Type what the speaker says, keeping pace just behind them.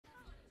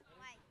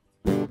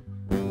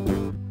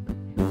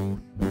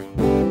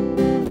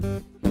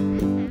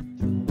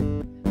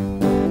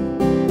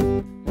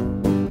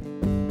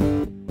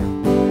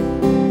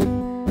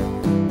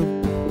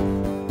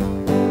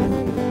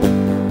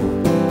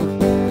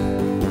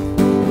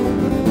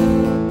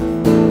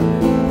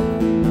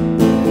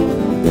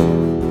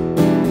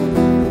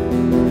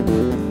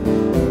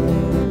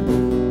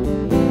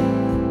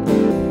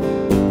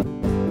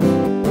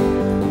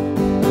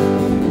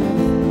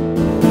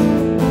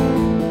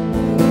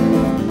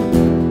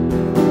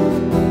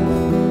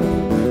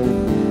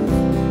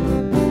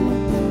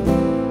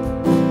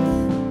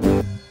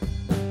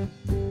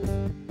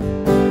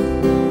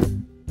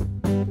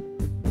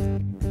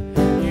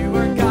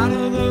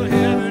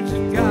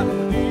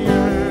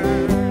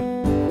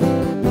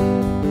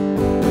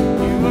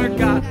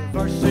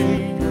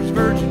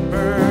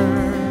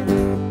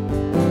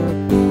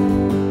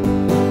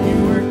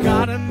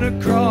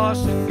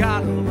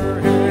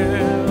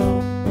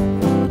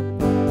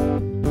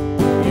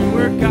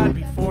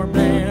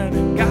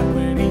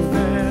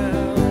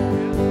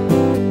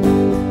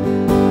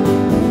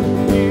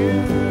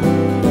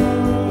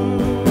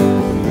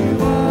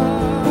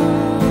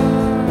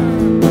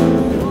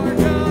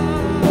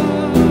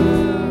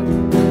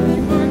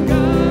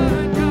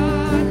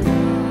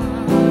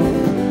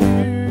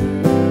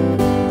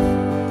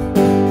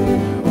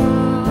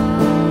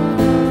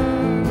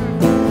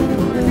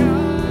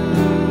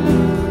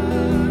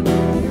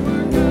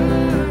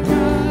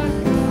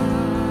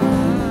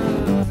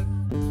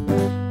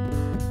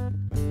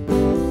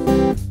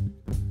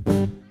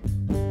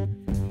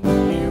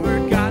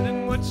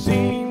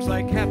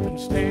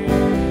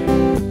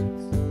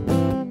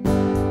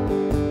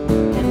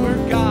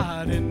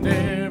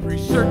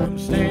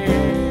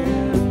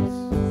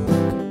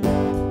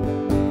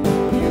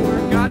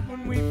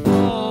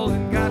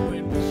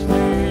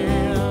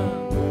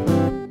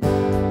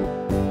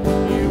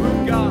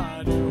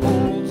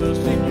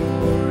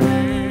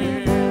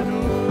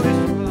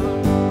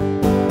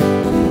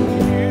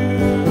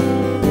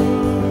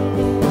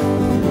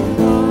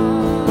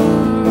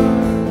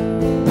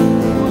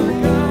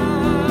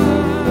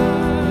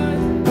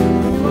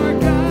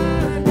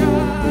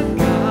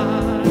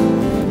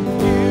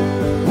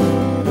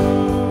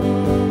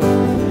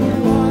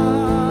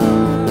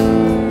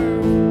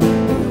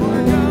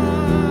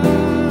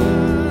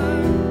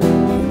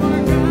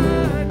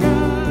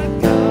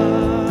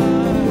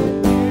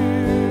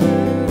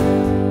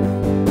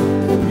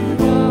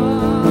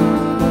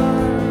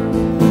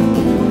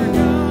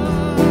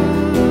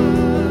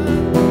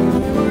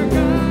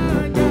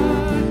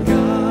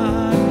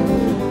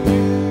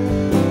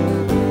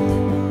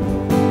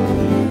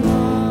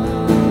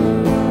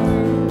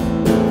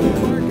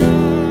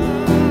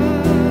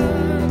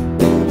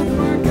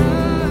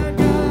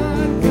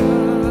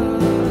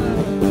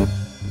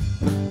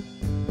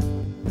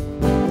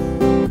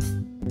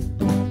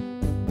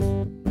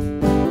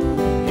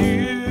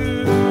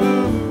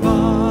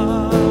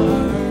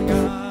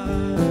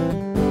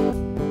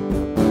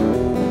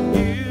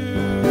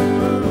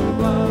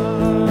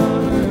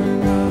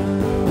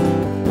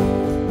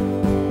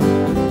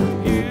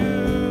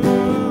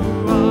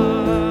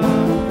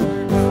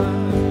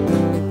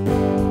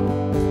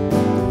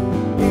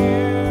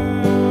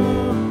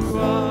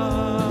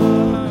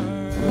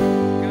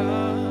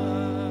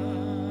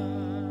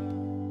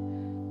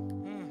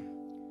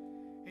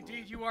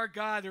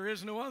God, there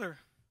is no other.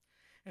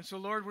 And so,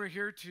 Lord, we're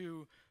here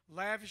to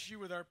lavish you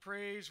with our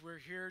praise. We're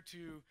here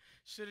to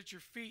sit at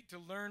your feet to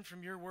learn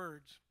from your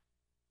words.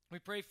 We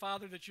pray,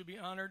 Father, that you'll be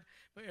honored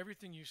by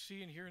everything you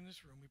see and hear in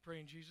this room. We pray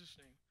in Jesus'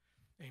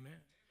 name. Amen.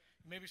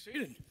 You may be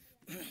seated.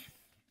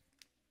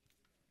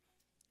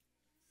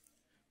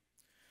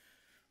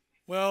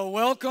 Well,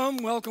 welcome,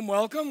 welcome,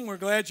 welcome. We're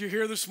glad you're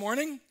here this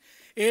morning.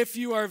 If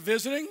you are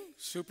visiting,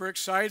 super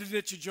excited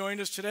that you joined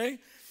us today.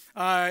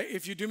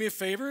 If you do me a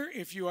favor,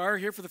 if you are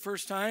here for the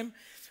first time,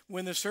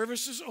 when the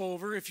service is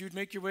over, if you'd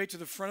make your way to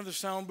the front of the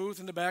sound booth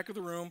in the back of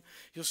the room,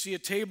 you'll see a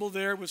table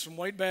there with some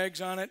white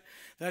bags on it.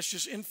 That's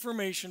just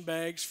information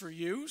bags for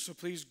you, so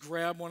please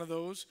grab one of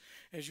those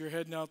as you're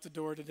heading out the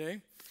door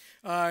today.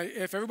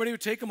 If everybody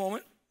would take a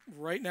moment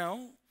right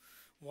now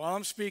while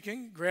I'm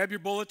speaking, grab your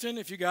bulletin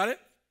if you got it.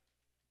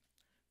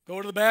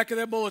 Go to the back of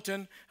that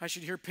bulletin. I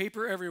should hear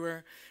paper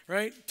everywhere,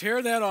 right?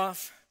 Tear that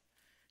off.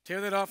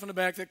 Tear that off in the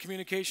back, that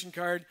communication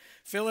card.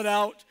 Fill it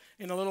out.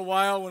 In a little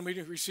while, when we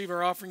receive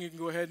our offering, you can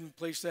go ahead and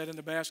place that in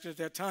the basket at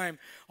that time.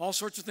 All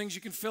sorts of things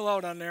you can fill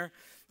out on there.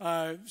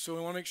 So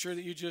we want to make sure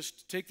that you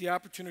just take the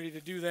opportunity to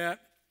do that.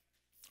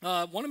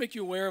 I want to make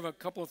you aware of a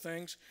couple of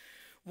things.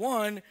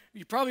 One,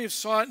 you probably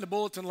saw it in the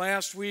bulletin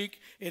last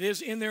week. It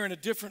is in there in a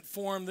different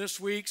form this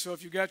week. So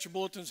if you've got your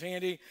bulletins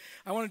handy,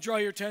 I want to draw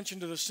your attention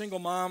to the Single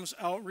Moms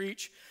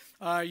Outreach.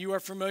 You are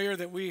familiar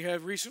that we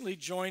have recently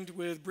joined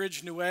with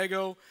Bridge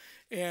Nuevo.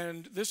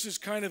 And this is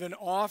kind of an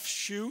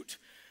offshoot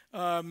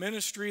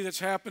ministry that's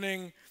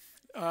happening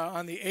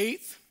on the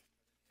 8th.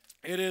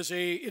 It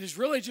is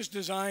really just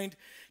designed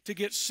to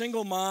get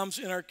single moms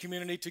in our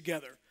community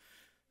together.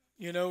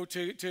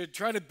 to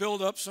try to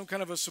build up some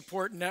kind of a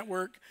support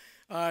network,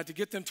 to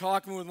get them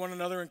talking with one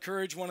another,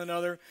 encourage one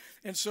another.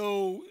 And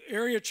so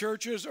area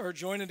churches are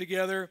joining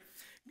together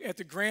at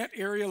the Grant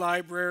Area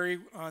Library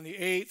on the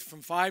 8th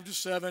from 5 to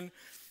 7,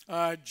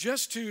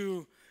 just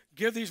to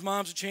give these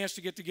moms a chance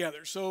to get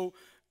together. So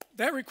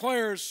that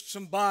requires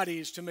some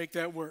bodies to make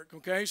that work,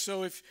 okay?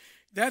 So if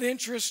that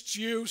interests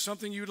you,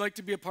 something you'd like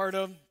to be a part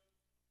of,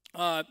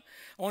 I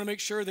want to make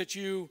sure that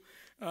you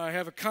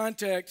have a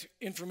contact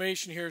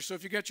information here. So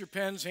if you got your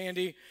pens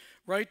handy,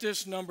 write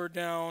this number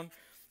down.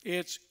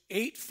 It's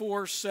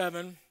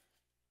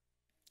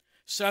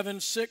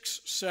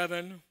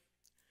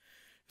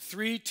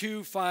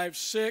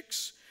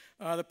 847-767-3256.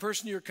 The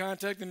person you're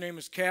contacting, their name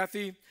is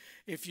Kathy.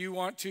 If you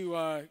want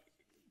to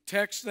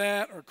text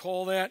that or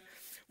call that,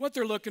 what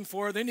they're looking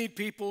for, they need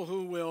people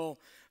who will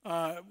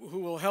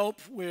help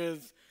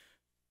with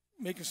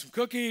making some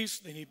cookies.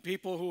 They need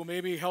people who will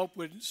maybe help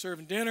with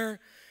serving dinner.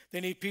 They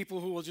need people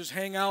who will just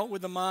hang out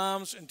with the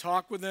moms and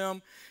talk with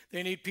them.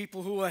 They need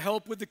people who will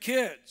help with the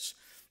kids.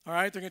 All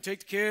right, they're going to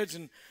take the kids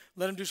and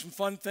let them do some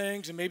fun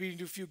things and maybe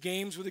do a few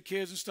games with the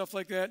kids and stuff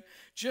like that,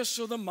 just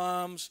so the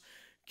moms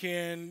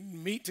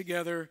can meet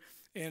together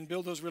and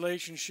build those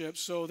relationships.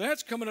 So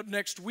that's coming up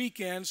next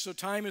weekend, so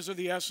time is of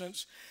the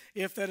essence.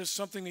 If that is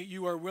something that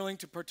you are willing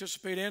to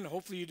participate in,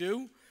 hopefully you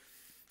do.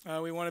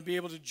 We want to be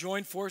able to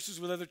join forces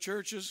with other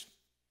churches.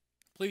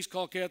 Please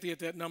call Kathy at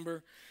that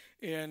number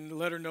and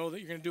let her know that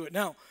you're going to do it.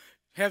 Now,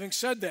 having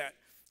said that,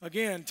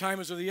 again, time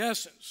is of the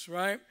essence,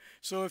 right?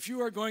 So if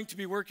you are going to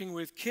be working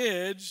with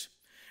kids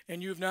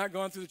and you've not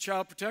gone through the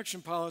child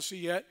protection policy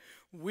yet,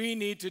 we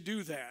need to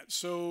do that.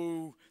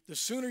 So the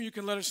sooner you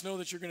can let us know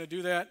that you're going to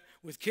do that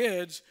with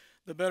kids,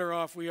 the better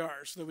off we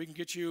are, so that we can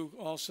get you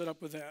all set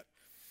up with that.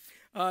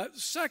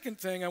 Second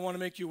thing I want to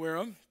make you aware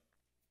of,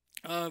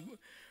 I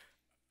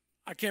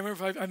can't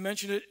remember if I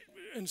mentioned it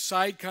in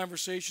side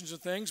conversations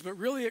and things, but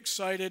really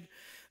excited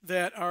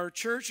that our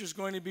church is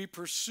going to be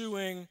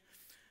purchasing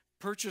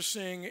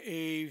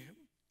a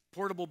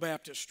portable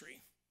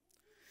baptistry.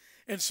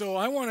 And so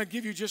I want to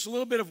give you just a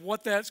little bit of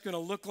what that's going to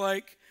look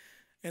like,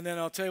 and then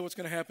I'll tell you what's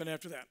going to happen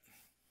after that.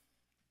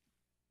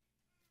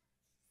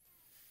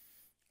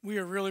 We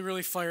are really,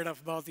 really fired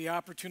up about the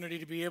opportunity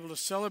to be able to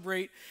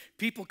celebrate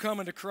people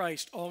coming to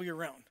Christ all year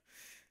round.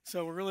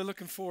 So we're really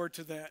looking forward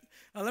to that.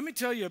 Let me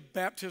tell you a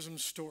baptism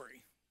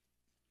story.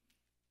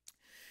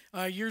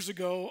 Years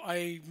ago,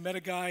 I met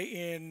a guy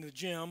in the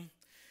gym,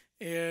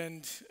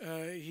 and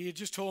he had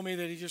just told me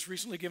that he just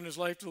recently given his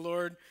life to the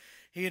Lord.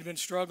 He had been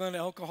struggling,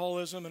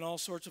 alcoholism and all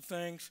sorts of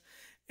things,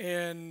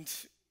 and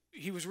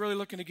he was really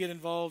looking to get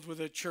involved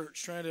with a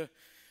church, trying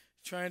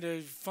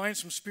to find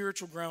some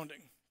spiritual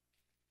grounding.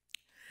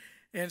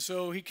 And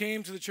so he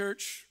came to the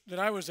church that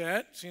I was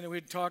at, seeing that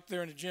we'd talked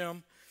there in the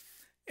gym,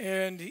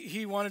 and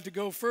he wanted to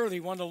go further.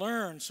 He wanted to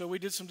learn, so we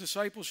did some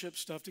discipleship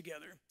stuff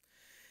together.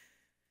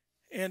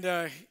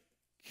 And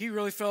he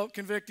really felt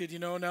convicted.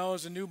 Now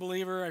as a new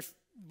believer, I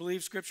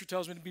believe Scripture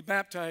tells me to be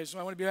baptized, so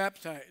I want to be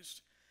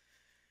baptized.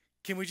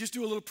 Can we just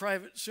do a little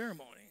private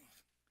ceremony?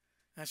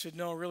 I said,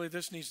 no, really,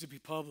 this needs to be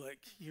public.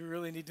 You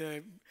really need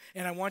to,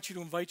 and I want you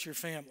to invite your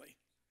family.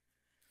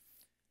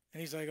 And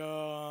he's like,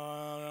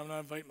 oh, I'm not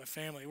inviting my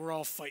family. We're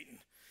all fighting.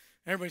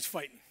 Everybody's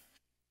fighting.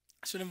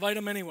 I said, invite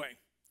them anyway.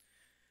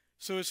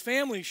 So his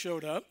family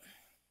showed up,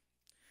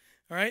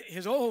 all right,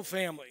 his whole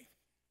family.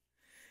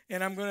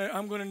 And I'm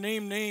gonna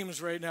name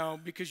names right now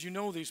because you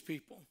know these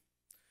people.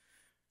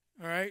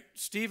 All right,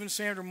 Steve and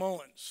Sandra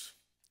Mullins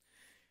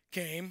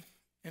came,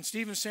 and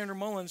Steve and Sandra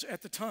Mullins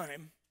at the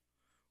time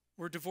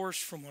were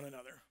divorced from one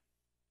another.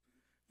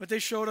 But they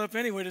showed up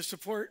anyway to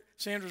support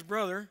Sandra's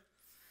brother.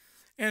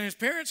 And his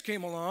parents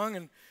came along,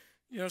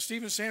 and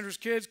Steve and Sandra's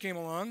kids came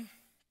along,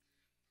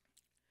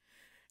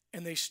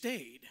 and they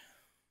stayed.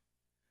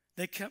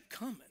 They kept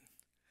coming.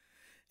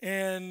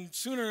 And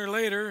sooner or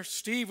later,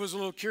 Steve was a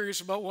little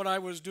curious about what I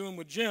was doing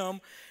with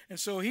Jim, and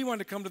so he wanted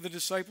to come to the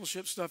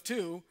discipleship stuff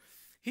too.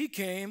 He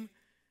came,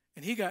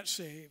 and he got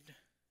saved.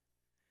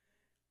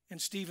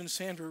 And Steve and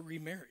Sandra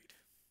remarried.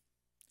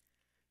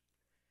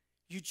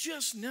 You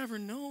just never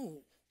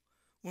know.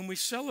 When we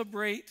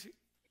celebrate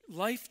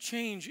life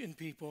change in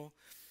people,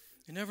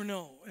 you never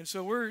know. And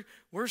so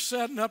we're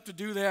setting up to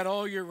do that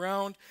all year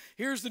round.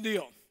 Here's the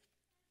deal.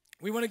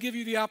 We want to give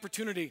you the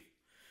opportunity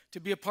to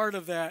be a part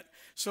of that.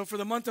 So for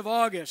the month of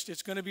August,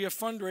 it's going to be a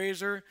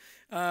fundraiser.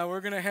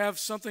 We're going to have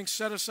something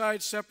set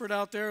aside separate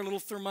out there, a little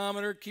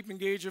thermometer, keeping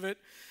gauge of it,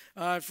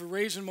 for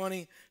raising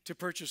money to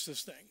purchase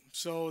this thing.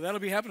 So that'll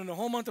be happening the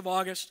whole month of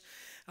August.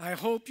 I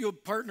hope you'll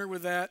partner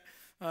with that.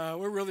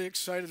 We're really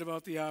excited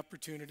about the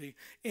opportunity.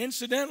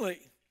 Incidentally,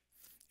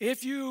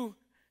 if you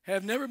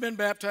have never been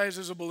baptized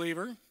as a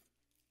believer,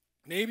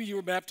 maybe you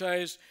were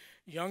baptized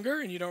younger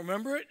and you don't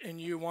remember it and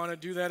you want to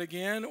do that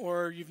again,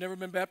 or you've never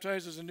been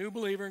baptized as a new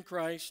believer in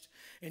Christ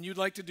and you'd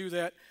like to do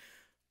that,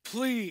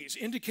 please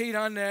indicate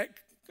on that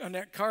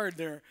card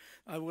there,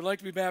 I would like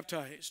to be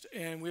baptized,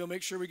 and we'll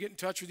make sure we get in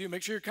touch with you.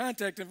 Make sure your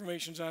contact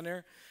information's on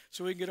there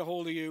so we can get a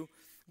hold of you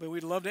But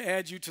we'd love to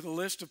add you to the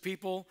list of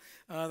people.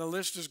 The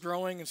list is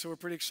growing, and so we're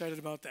pretty excited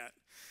about that.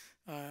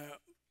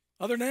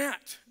 Other than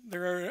that,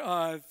 there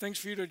are things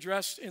for you to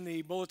address in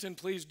the bulletin.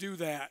 Please do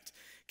that.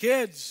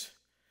 Kids,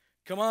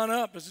 come on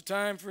up. It's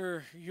time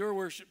for your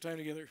worship time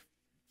together.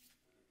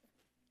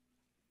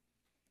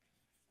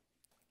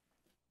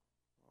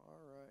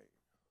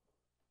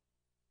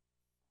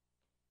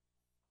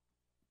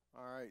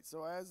 All right,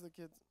 so as the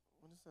kids,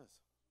 what is this?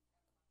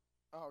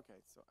 Oh, okay,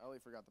 so Ellie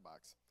forgot the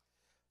box.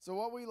 So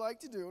what we like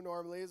to do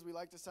normally is we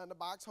like to send a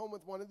box home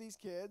with one of these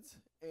kids,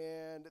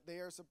 and they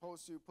are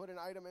supposed to put an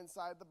item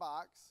inside the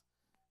box,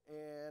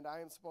 and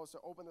I am supposed to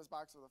open this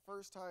box for the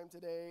first time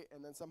today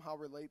and then somehow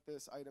relate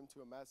this item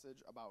to a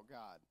message about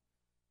God.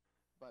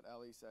 But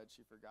Ellie said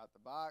she forgot the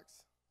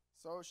box,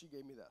 so she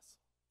gave me this.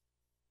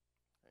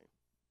 Okay.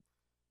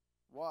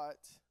 What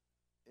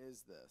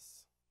is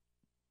this?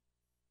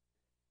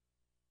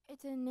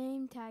 It's a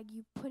name tag.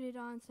 You put it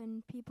on so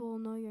people will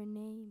know your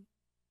name.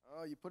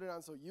 Oh, you put it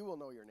on so you will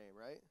know your name,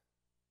 right?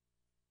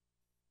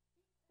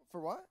 For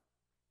what?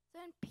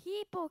 Then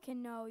people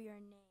can know your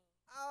name.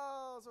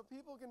 Oh, so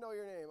people can know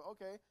your name.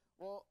 Okay.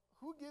 Well,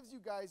 who gives you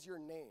guys your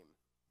name?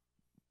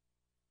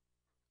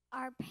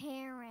 Our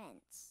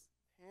parents.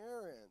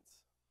 Parents.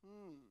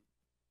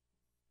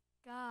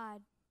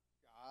 God.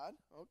 God.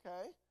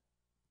 Okay.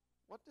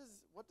 What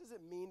does it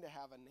mean to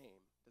have a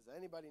name? Does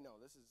anybody know?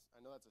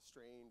 I know that's a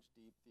strange,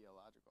 deep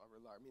theological,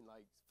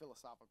 like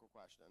philosophical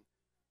question.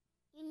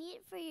 You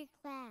need it for your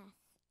class.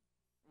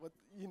 What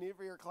you need it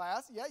for your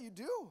class? Yeah, you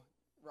do,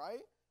 right?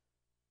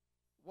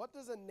 What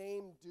does a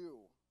name do?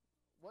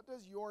 What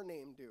does your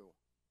name do?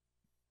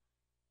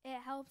 It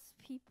helps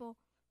people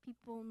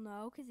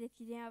know, because if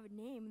you didn't have a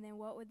name, then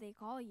what would they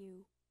call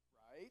you?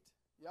 Right?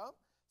 Yep.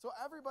 So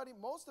everybody,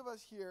 most of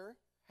us here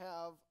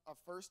have a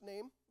first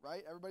name,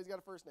 right? Everybody's got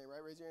a first name,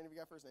 right? Raise your hand if you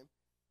got a first name.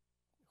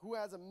 Who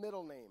has a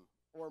middle name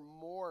or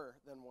more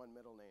than one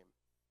middle name?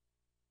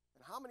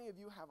 And how many of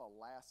you have a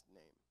last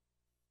name?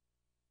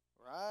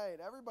 Right,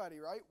 everybody,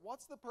 right?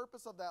 What's the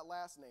purpose of that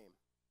last name?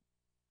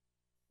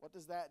 What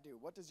does that do?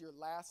 What does your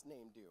last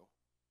name do?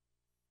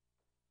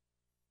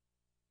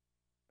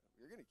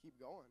 You're going to keep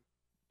going.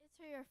 It's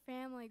for your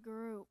family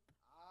group.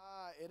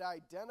 It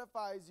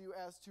identifies you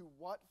as to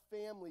what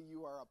family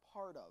you are a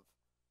part of.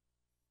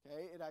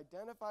 Okay, it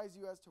identifies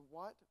you as to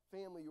what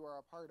family you are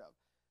a part of.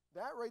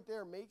 That right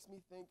there makes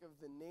me think of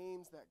the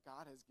names that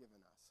God has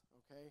given us,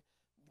 okay?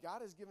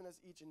 God has given us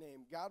each a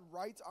name. God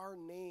writes our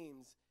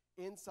names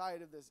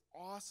inside of this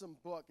awesome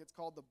book. It's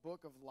called the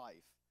Book of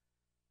Life,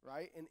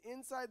 right? And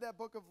inside that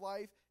Book of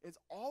Life is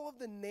all of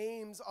the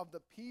names of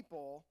the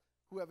people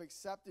who have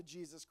accepted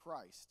Jesus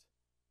Christ.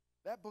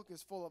 That book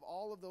is full of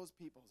all of those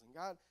peoples, and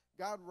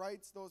God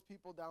writes those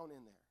people down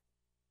in there.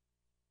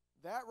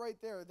 That right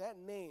there, that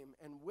name,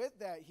 and with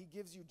that, he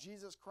gives you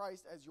Jesus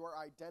Christ as your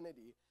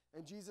identity.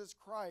 And Jesus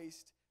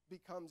Christ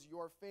becomes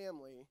your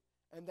family,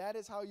 and that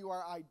is how you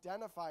are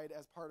identified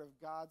as part of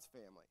God's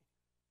family.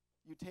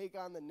 You take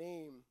on the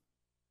name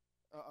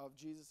of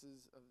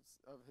Jesus's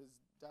of his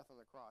death on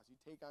the cross. You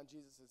take on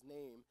Jesus'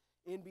 name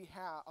on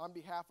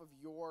behalf of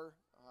your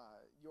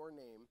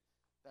name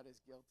that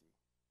is guilty.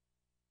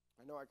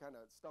 I know I kind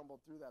of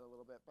stumbled through that a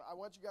little bit, but I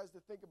want you guys to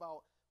think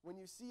about when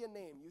you see a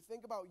name, you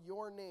think about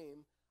your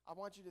name. I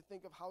want you to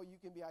think of how you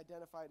can be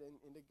identified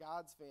into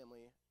God's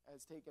family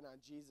as taking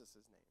on Jesus'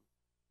 name.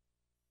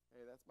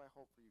 Hey, that's my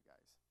hope for you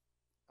guys.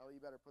 Ellie,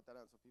 you better put that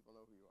on so people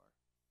know who you are.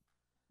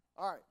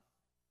 All right.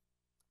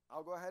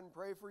 I'll go ahead and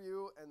pray for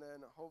you, and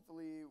then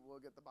hopefully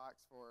we'll get the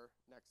box for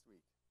next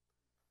week.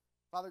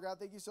 Father God,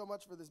 thank you so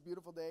much for this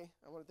beautiful day.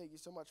 I want to thank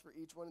you so much for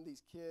each one of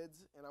these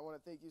kids, and I want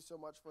to thank you so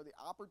much for the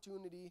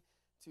opportunity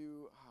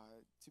to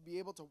be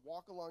able to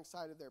walk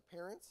alongside of their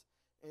parents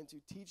and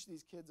to teach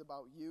these kids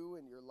about you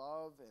and your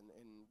love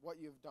and what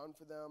you've done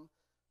for them.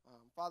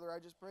 Father, I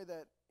just pray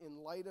that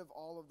in light of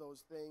all of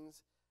those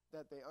things,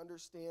 that they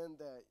understand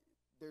that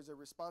there's a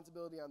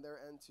responsibility on their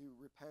end to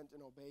repent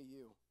and obey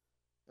you.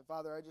 And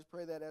Father, I just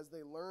pray that as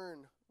they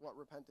learn what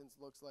repentance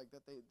looks like,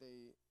 that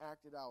they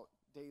act it out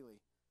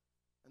daily,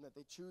 and that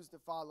they choose to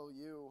follow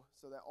you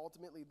so that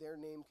ultimately their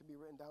name can be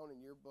written down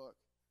in your book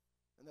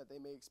and that they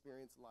may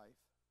experience life.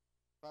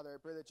 Father, I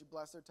pray that you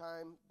bless their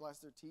time, bless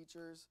their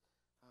teachers,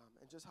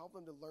 and just help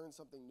them to learn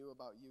something new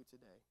about you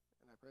today.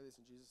 And I pray this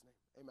in Jesus' name.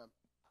 Amen.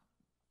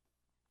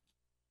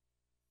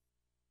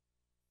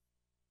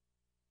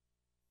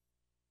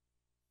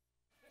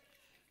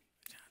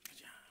 Good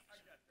job.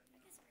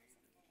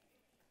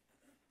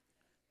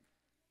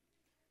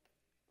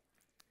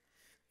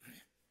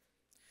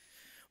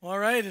 All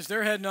right, as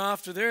they're heading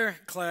off to their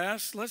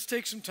class, let's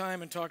take some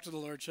time and talk to the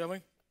Lord, shall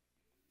we?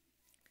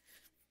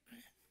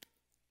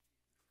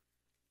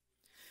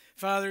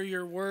 Father,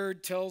 your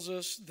word tells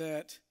us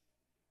that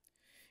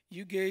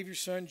you gave your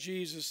son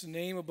Jesus the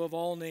name above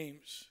all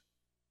names,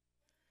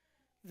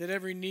 that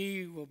every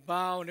knee will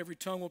bow and every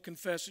tongue will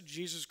confess that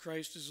Jesus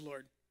Christ is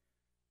Lord.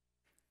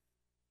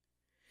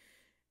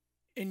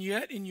 And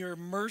yet, in your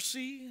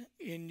mercy,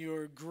 in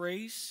your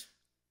grace,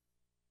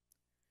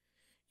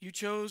 You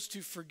chose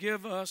to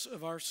forgive us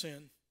of our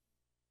sin.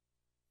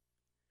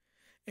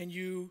 And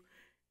you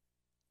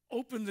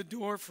opened the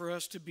door for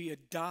us to be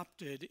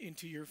adopted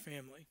into your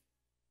family.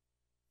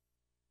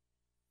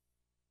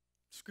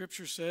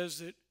 Scripture says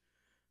that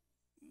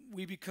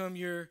we become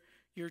your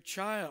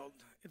child,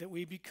 that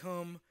we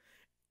become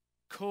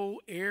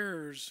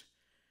co-heirs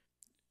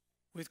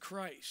with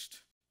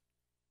Christ.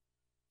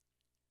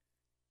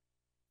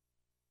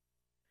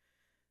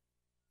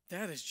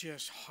 That is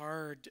just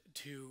hard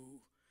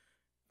to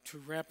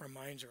wrap our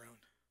minds around.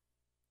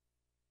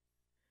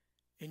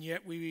 And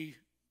yet we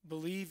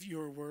believe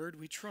your word,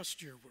 we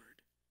trust your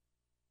word.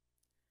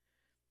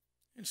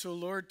 And so,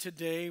 Lord,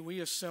 today we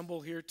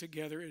assemble here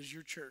together as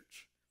your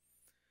church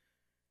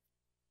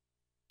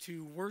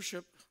to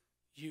worship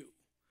you,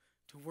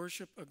 to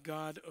worship a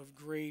God of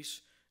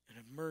grace and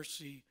of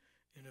mercy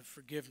and of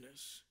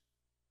forgiveness,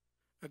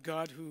 a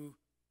God who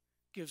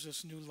gives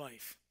us new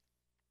life.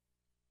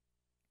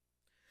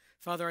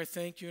 Father, I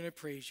thank you and I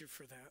praise you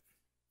for that.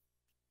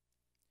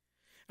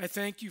 I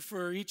thank you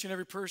for each and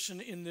every person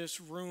in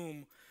this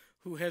room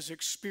who has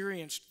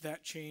experienced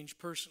that change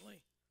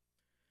personally,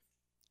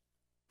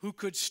 who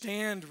could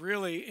stand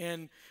really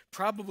and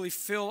probably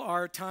fill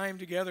our time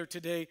together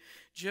today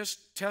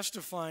just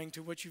testifying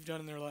to what you've done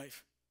in their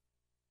life.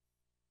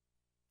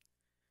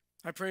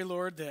 I pray,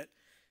 Lord, that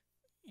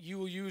you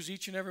will use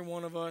each and every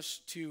one of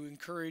us to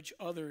encourage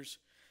others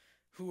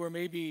who are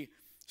maybe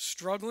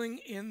struggling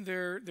in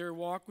their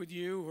walk with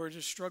you, who are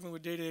just struggling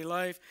with day-to-day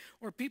life,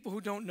 or people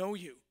who don't know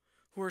you,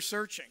 who are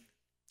searching,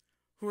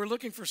 who are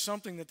looking for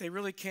something that they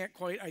really can't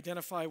quite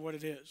identify what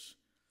it is.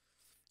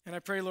 And I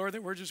pray, Lord,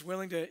 that we're just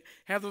willing to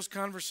have those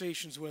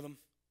conversations with them.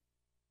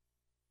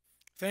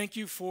 Thank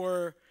you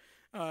for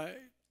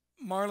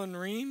Marlon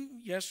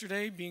Ream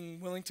yesterday being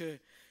willing to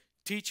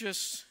teach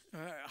us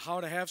how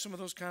to have some of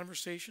those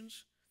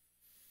conversations.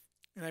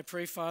 And I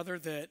pray, Father,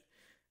 that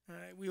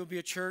we will be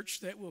a church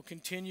that will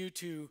continue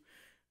to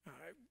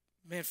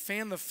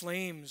fan the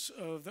flames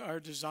of our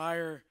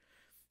desire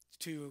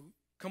to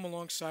come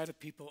alongside of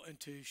people and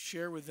to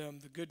share with them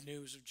the good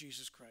news of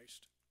Jesus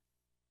Christ.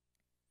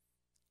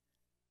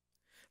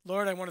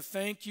 Lord, I want to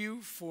thank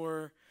you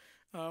for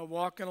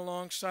walking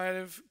alongside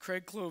of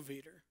Craig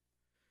Cloveter.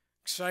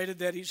 Excited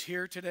that he's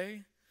here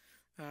today.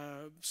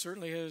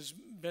 Certainly has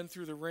been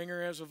through the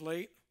ringer as of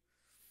late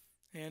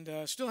and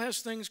still has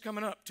things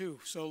coming up too.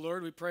 So,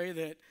 Lord, we pray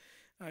that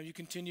you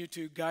continue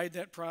to guide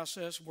that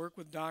process, work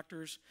with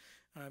doctors,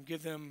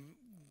 give them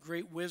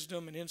great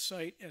wisdom and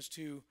insight as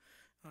to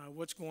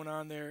what's going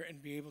on there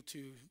and be able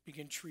to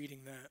begin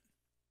treating that.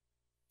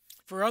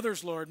 For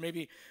others, Lord,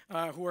 maybe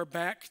who are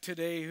back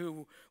today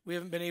who we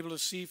haven't been able to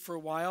see for a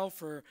while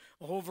for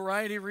a whole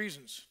variety of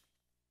reasons,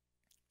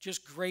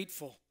 just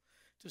grateful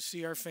to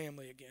see our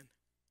family again.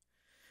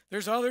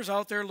 There's others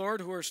out there,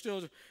 Lord, who are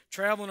still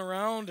traveling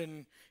around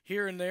and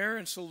here and there,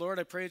 and so, Lord,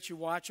 I pray that you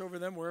watch over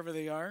them wherever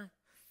they are.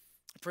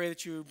 I pray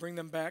that you bring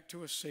them back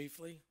to us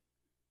safely.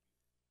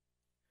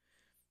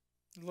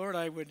 Lord,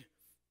 I would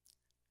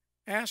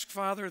ask,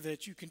 Father,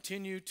 that you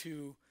continue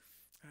to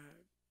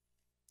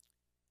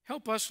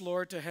help us,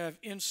 Lord, to have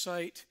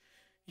insight,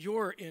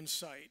 your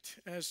insight,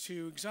 as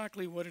to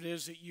exactly what it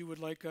is that you would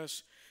like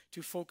us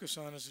to focus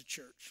on as a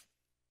church.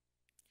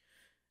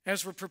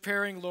 As we're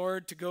preparing,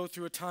 Lord, to go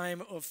through a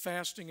time of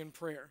fasting and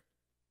prayer,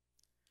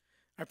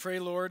 I pray,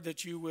 Lord,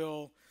 that you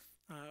will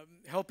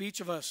help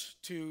each of us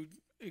to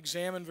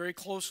examine very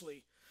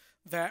closely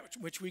that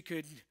which we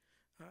could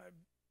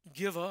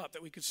give up,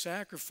 that we could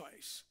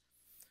sacrifice,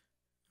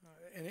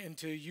 and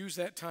to use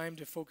that time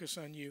to focus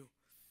on you.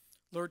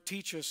 Lord,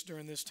 teach us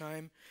during this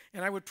time,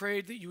 and I would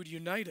pray that you would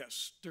unite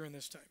us during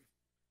this time.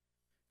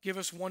 Give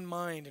us one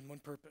mind and one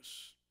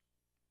purpose.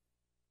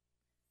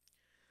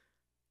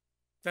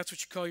 That's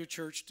what you call your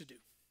church to do.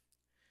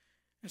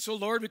 And so,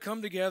 Lord, we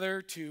come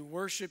together to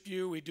worship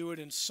you. We do it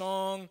in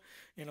song.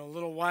 In a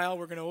little while,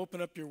 we're going to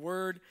open up your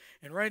word.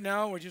 And right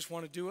now, we just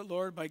want to do it,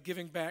 Lord, by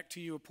giving back to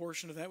you a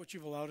portion of that which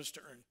you've allowed us to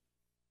earn.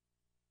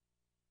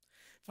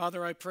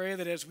 Father, I pray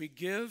that as we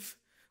give,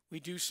 we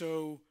do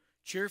so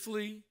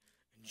cheerfully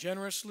and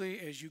generously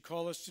as you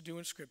call us to do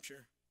in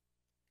Scripture.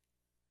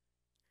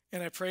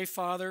 And I pray,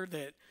 Father,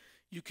 that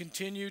you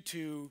continue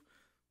to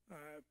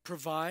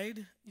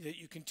provide, that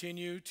you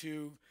continue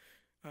to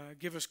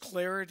give us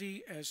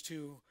clarity as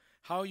to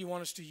how you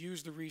want us to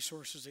use the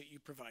resources that you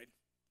provide.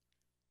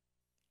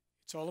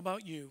 It's all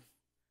about you,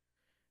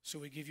 so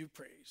we give you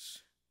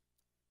praise.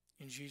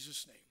 In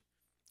Jesus' name,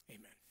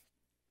 amen.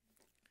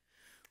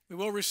 We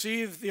will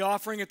receive the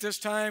offering at this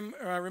time.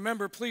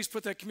 Remember, please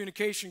put that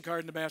communication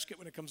card in the basket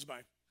when it comes by.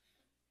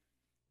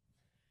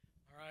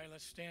 All right,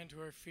 let's stand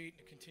to our feet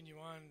and continue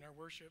on in our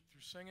worship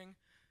through singing.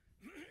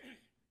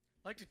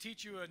 I'd like to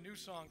teach you a new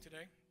song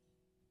today.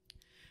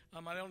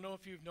 I don't know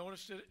if you've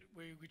noticed it.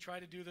 We try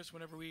to do this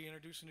whenever we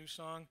introduce a new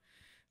song.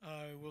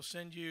 We'll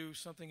send you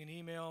something in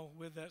email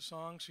with that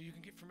song so you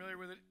can get familiar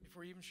with it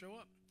before you even show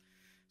up.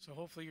 So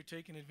hopefully you're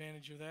taking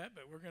advantage of that.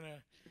 But we're going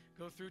to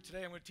go through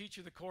today. I'm going to teach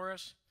you the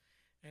chorus,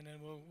 and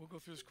then we'll go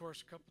through this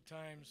chorus a couple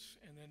times,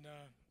 and then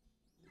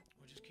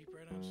We'll just keep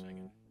right on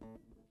singing.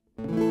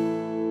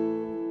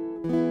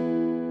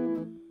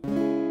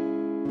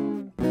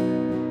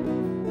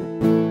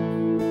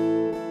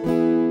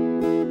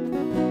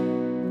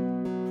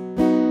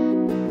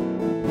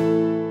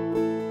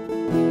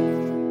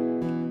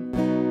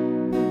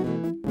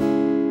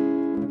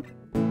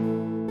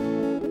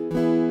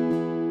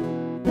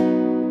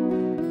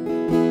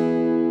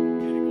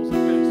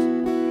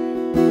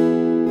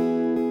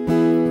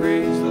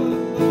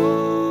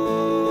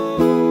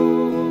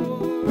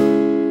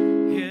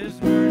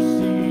 His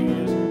mercy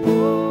is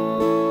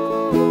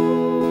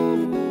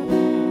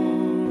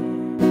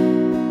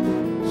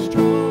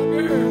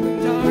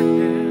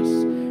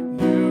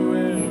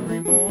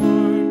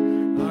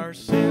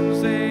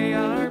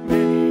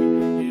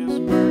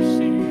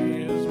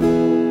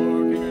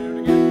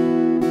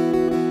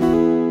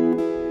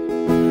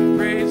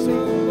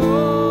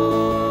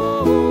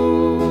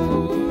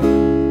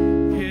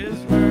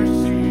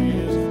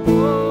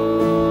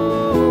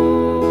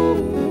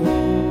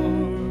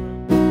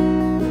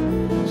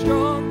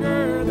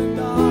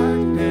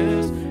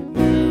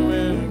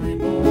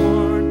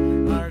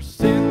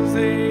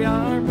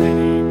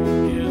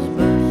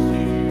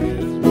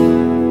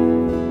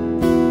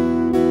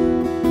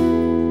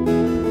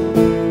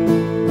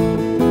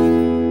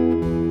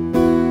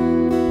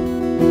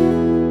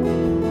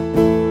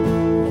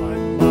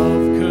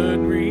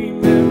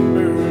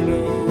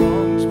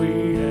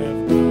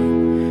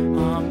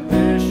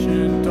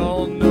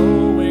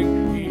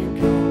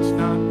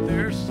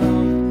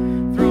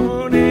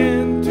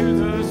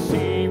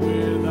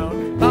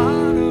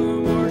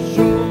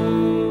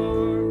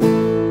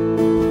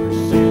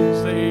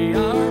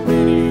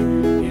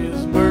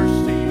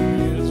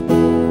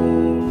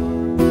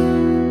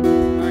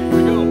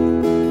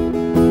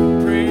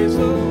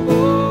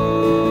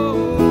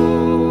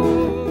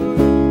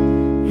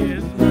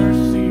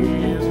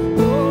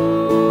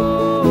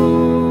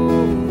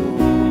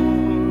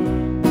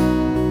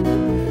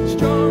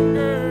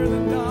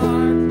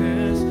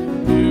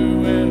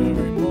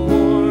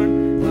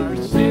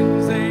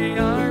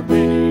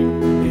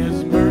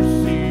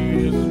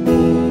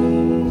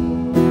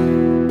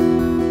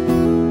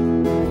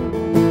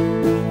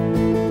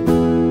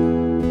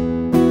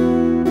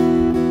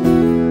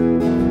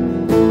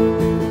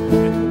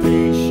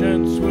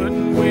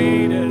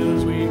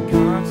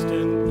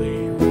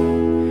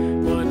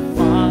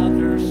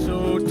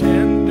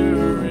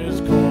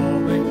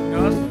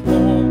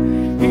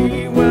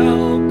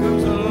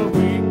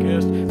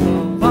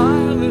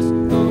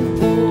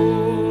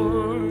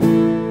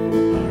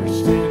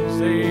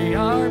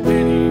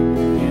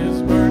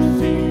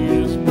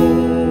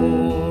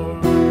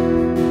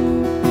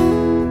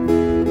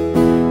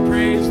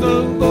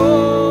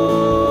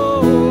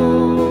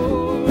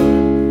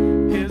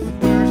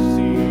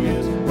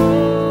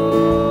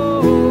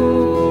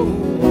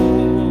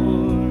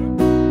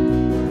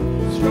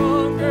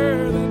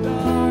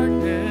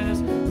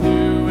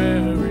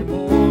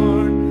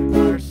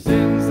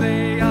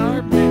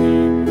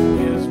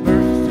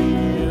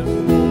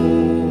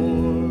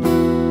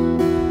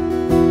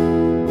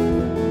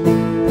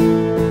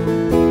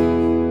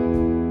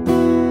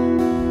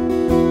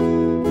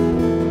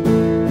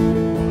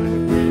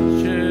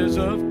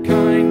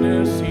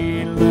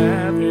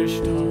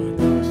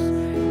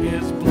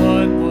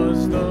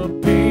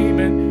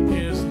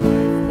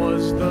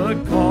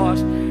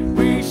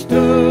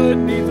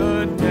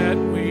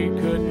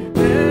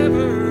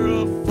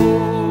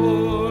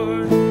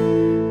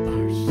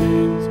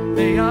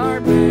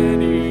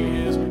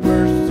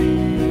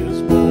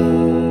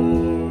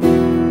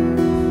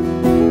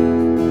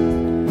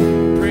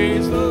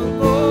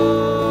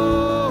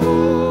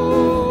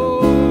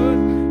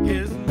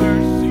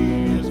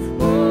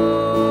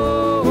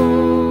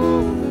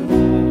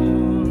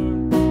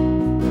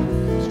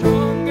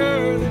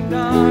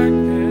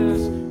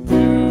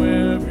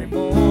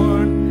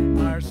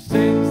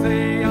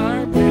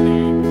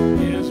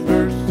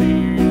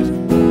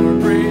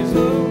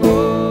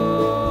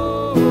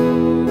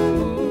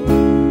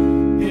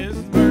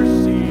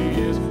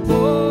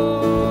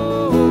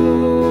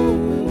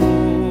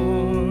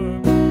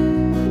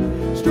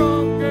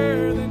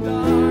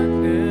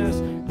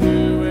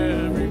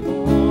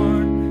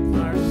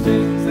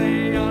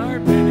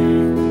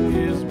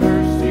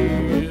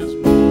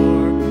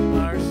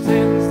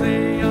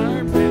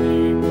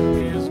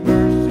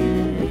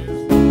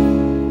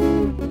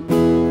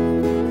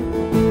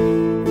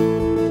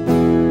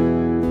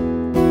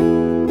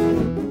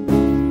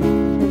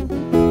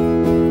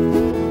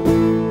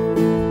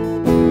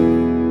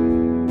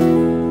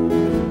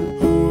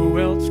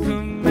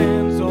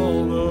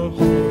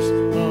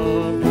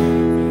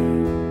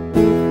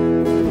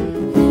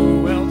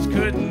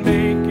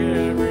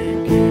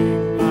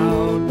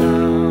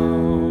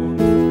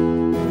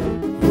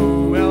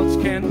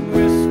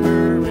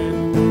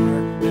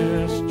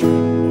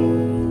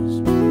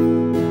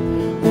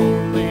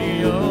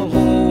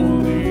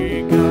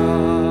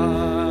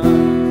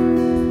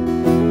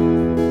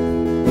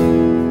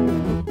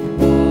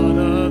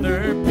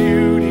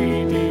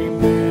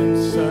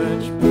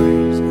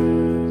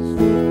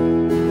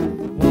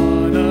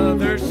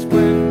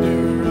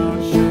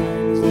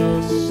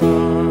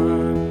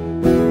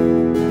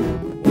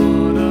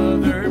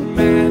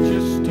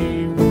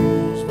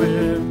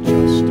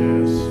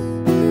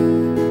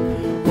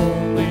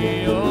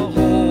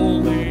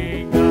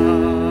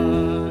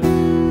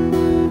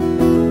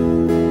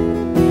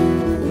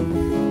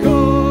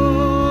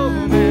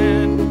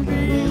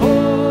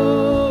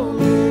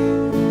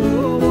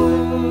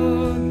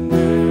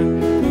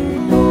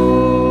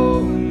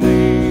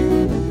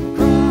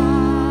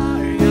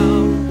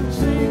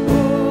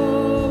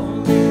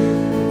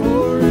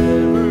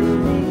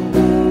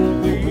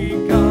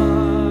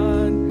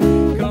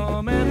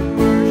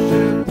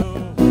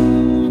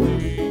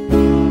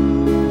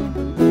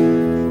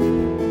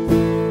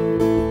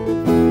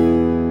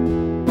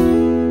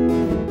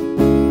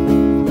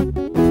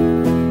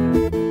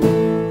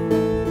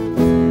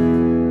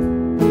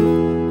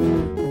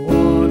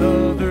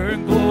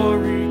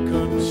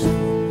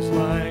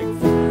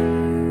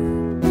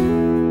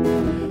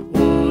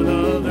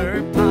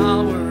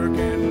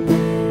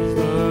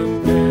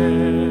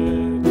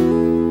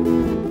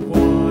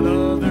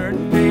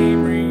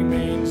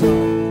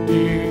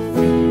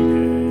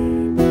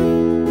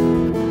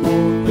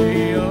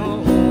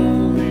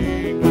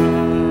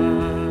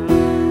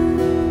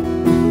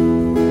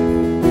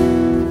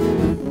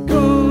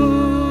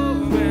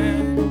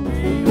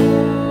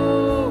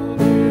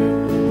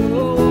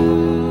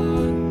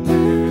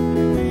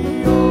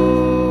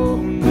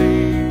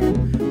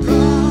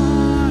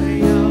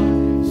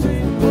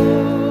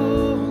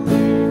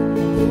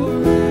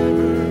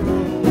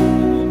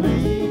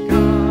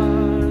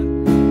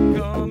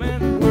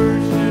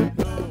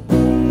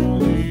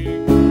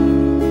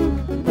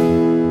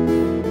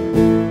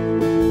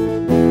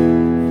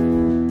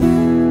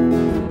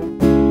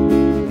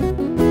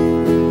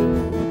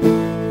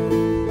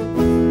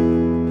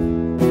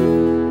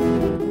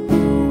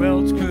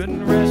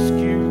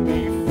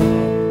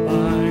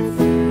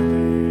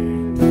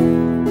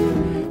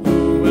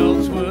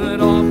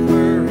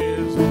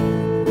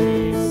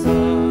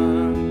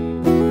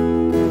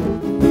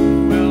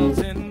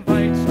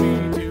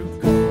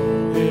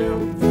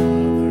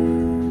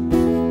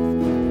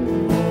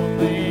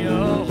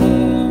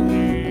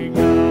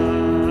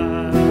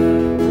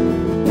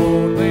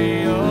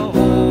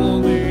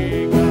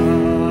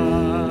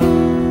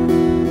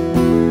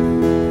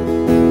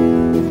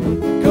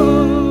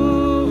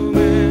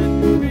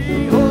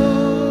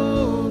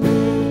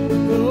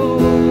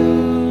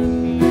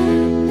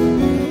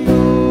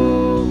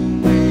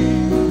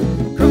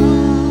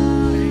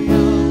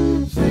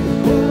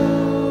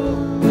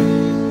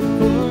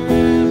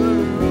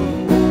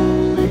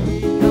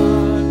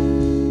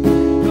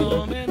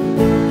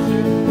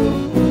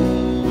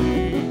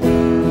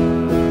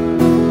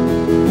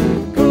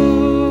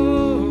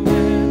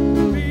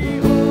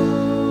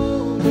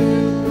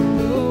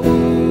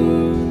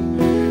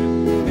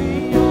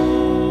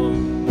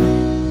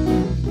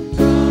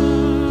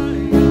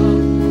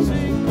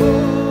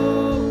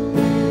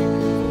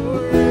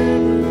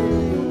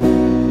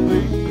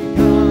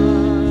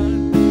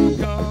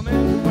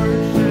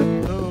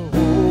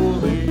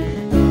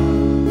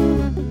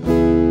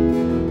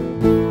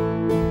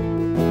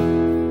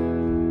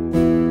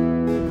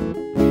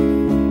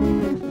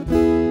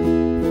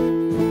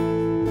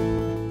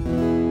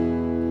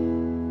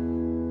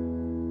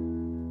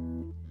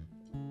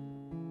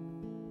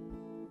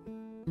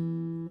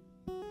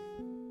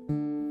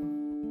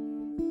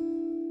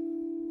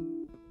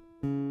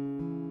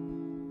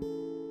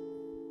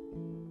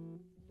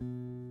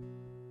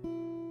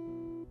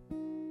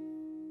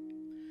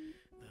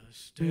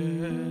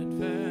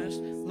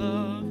steadfast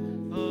love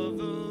of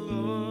the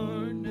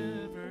Lord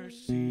never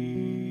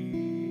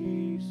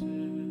ceases.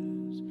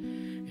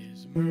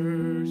 His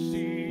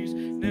mercies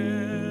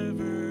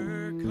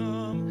never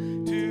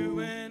come to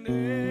an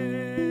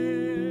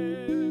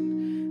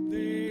end.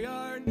 They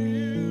are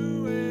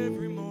new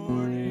every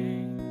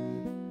morning,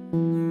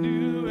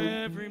 new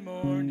every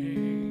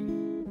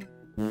morning.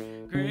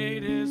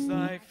 Great is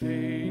thy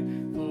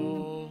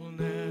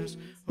faithfulness,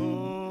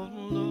 O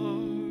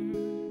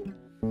Lord.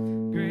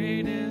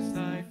 Great is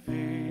thy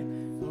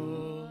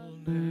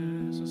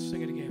faithfulness. Let's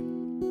sing it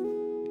again.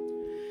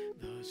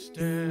 The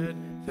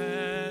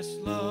steadfast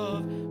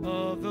love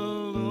of the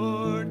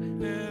Lord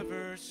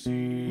never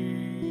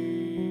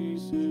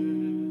ceases.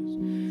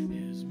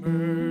 His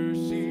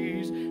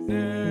mercies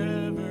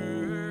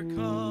never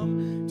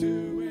come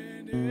to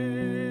an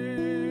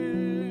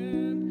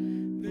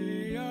end.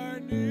 They are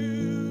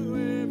new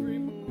every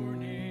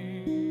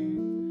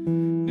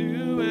morning,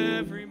 new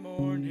every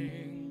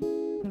morning.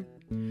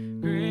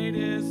 Great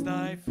is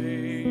thy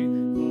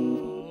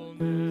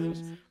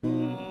faithfulness, O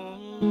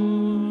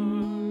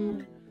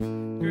Lord.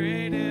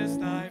 Great is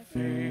thy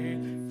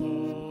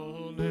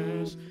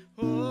faithfulness,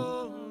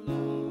 O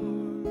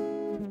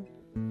Lord.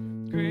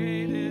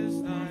 Great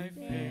is thy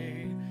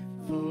faithfulness.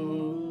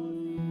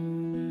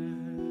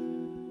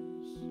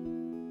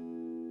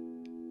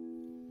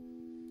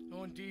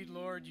 Oh, indeed,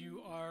 Lord,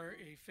 you are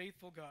a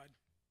faithful God.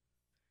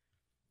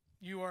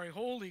 You are a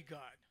holy God.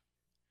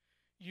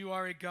 You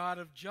are a God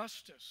of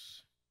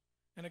justice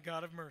and a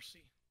God of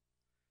mercy.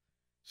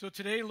 So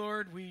today,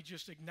 Lord, we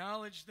just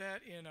acknowledge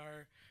that in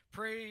our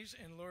praise,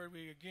 and Lord,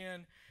 we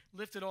again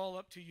lift it all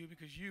up to you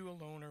because you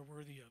alone are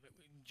worthy of it.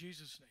 In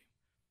Jesus' name,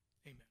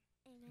 amen.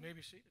 Amen. You may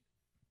be seated.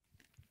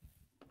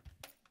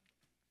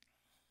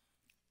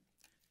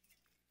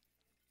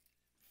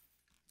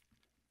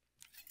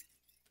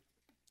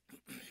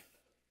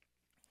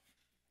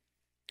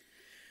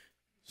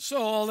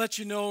 So I'll let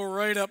you know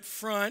right up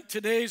front,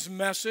 today's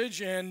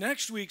message and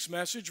next week's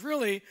message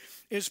really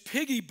is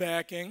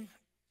piggybacking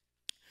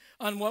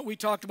on what we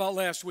talked about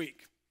last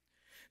week.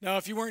 Now,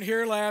 if you weren't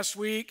here last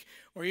week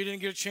or you didn't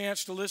get a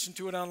chance to listen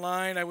to it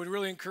online, I would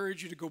really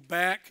encourage you to go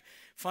back,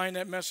 find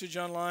that message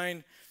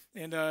online,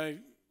 and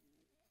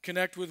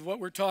connect with what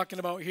we're talking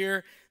about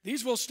here.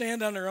 These will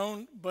stand on their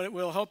own, but it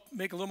will help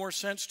make a little more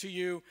sense to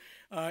you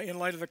in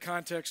light of the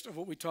context of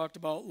what we talked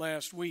about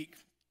last week.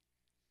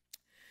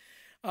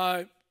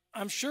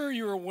 I'm sure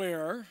you're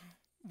aware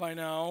by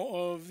now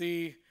of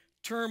the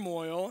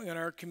turmoil in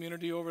our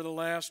community over the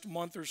last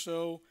month or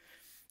so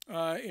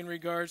in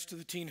regards to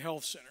the Teen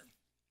Health Center.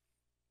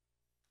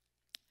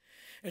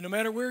 And no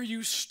matter where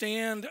you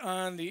stand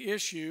on the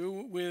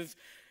issue, with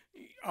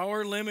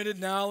our limited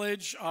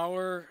knowledge,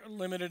 our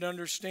limited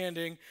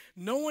understanding,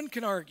 no one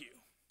can argue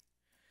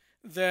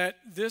that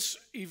this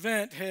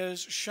event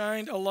has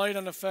shined a light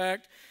on the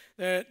fact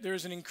that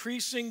there's an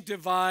increasing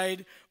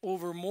divide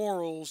over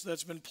morals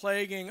that's been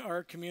plaguing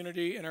our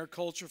community and our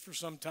culture for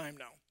some time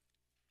now.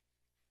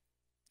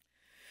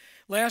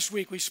 Last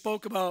week we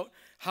spoke about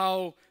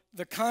how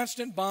the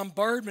constant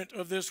bombardment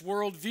of this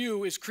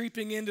worldview is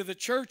creeping into the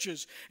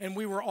churches, and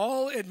we were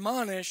all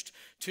admonished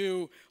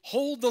to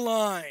hold the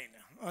line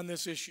on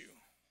this issue.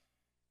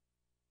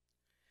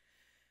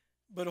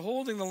 But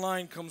holding the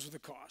line comes with a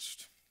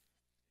cost.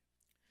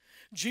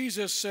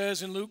 Jesus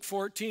says in Luke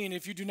 14,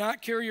 if you do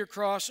not carry your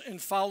cross and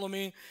follow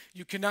me,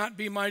 you cannot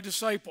be my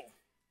disciple.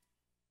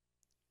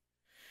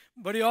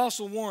 But he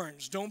also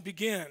warns, don't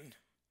begin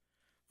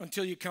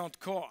until you count the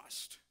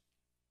cost.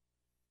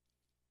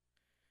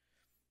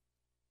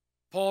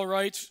 Paul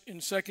writes in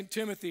 2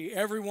 Timothy,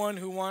 everyone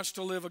who wants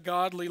to live a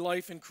godly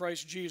life in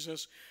Christ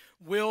Jesus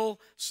will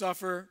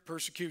suffer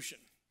persecution.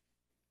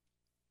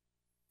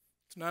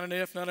 It's not an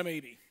if, not a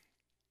maybe.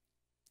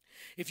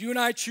 If you and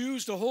I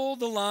choose to hold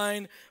the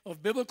line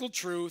of biblical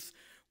truth,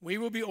 we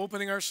will be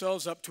opening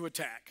ourselves up to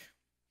attack.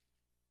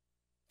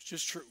 It's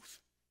just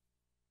truth.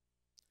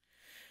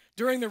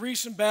 During the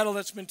recent battle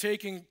that's been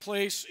taking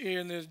place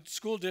in the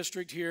school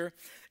district here,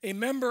 a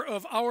member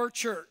of our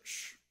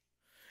church,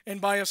 and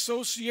by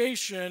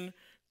association,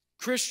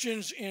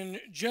 Christians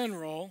in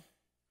general,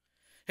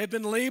 have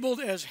been labeled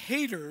as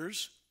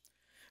haters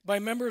by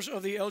members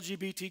of the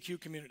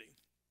LGBTQ community.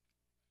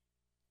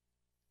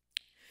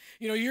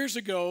 You know, years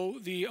ago,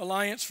 the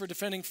Alliance for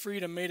Defending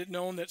Freedom made it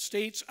known that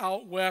states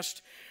out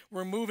west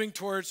were moving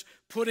towards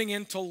putting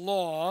into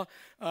law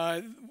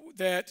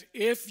that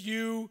if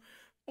you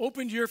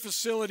opened your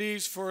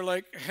facilities for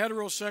like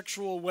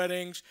heterosexual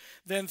weddings,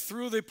 then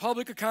through the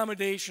Public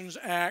Accommodations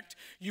Act,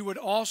 you would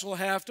also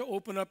have to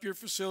open up your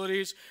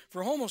facilities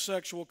for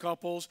homosexual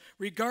couples,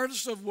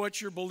 regardless of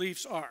what your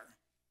beliefs are.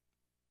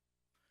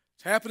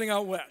 It's happening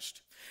out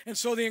west. And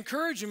so the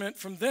encouragement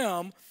from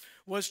them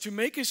was to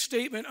make a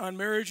statement on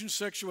marriage and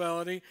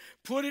sexuality,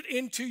 put it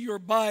into your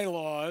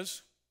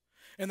bylaws,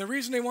 and the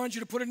reason they wanted you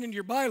to put it into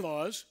your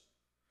bylaws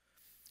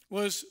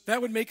was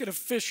that would make it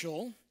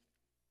official,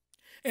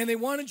 and they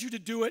wanted you to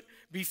do it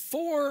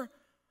before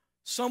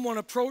someone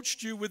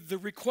approached you with the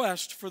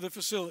request for the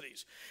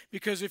facilities.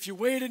 Because if you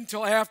waited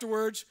until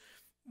afterwards,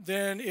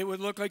 then it would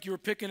look like you were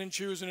picking and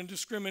choosing and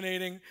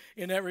discriminating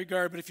in that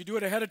regard. But if you do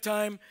it ahead of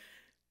time,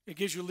 it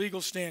gives you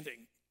legal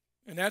standing.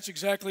 And that's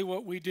exactly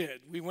what we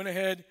did. We went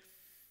ahead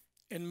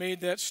and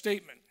made that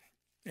statement,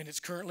 and it's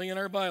currently in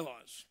our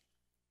bylaws.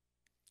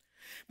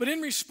 But in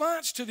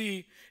response to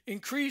the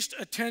increased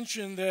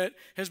attention that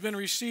has been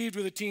received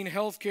with the teen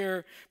health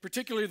care,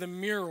 particularly the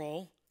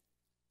mural,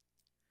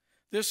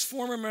 this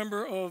former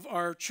member of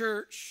our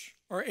church,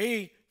 or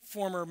a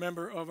former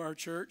member of our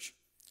church,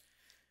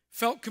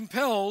 felt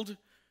compelled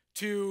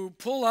to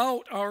pull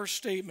out our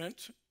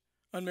statement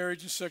on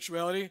marriage and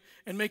sexuality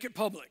and make it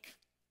public.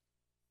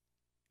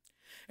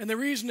 And the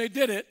reason they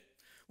did it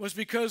was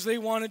because they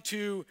wanted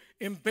to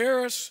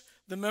embarrass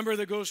the member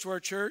that goes to our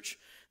church.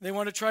 They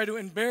wanted to try to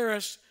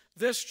embarrass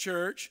this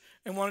church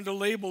and wanted to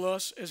label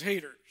us as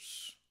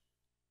haters.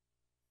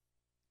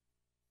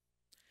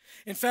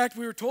 In fact,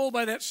 we were told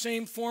by that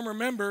same former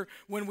member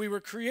when we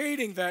were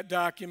creating that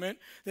document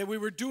that we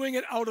were doing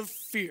it out of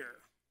fear.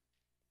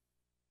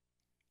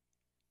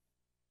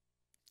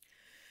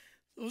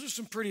 Those are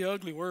some pretty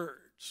ugly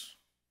words.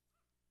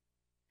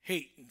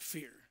 Hate and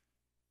fear.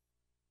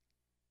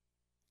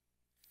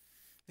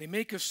 They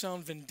make us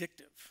sound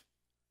vindictive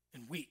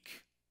and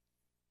weak.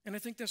 And I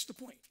think that's the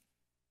point.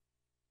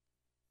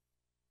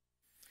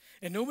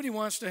 And nobody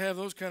wants to have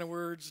those kind of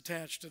words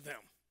attached to them.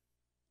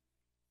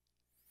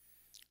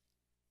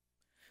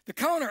 The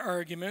counter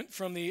argument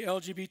from the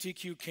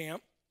LGBTQ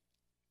camp,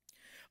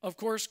 of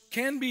course,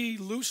 can be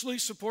loosely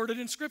supported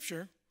in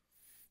Scripture.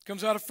 It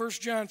comes out of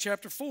 1 John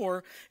chapter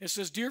 4. It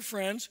says, "Dear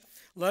friends,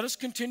 let us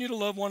continue to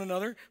love one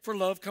another, for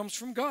love comes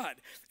from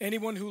God.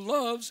 Anyone who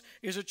loves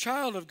is a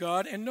child of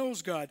God and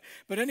knows God.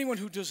 But anyone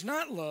who does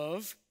not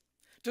love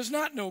does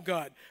not know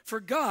God, for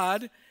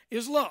God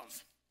is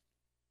love."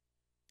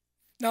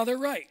 Now they're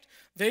right.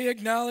 They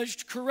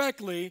acknowledged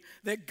correctly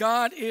that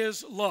God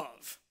is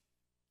love.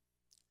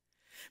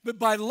 But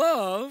by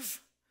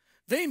love,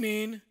 they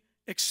mean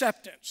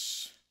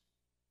acceptance.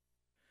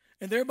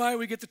 And thereby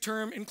we get the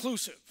term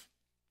inclusive.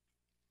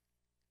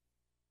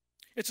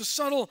 It's a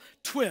subtle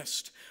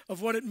twist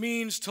of what it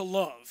means to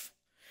love.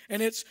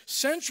 And it's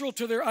central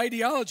to their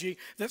ideology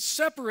that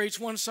separates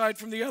one side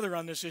from the other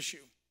on this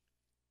issue.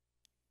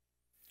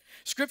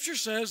 Scripture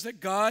says that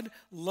God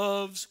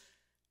loves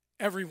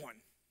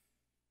everyone.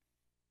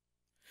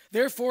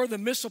 Therefore, the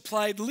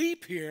misapplied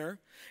leap here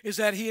is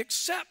that he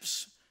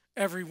accepts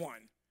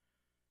everyone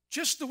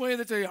just the way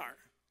that they are.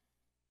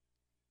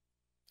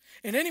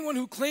 And anyone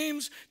who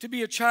claims to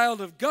be a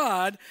child of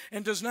God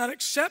and does not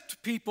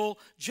accept people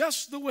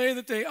just the way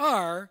that they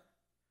are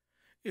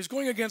is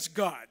going against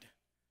God,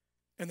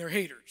 and they're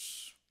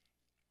haters.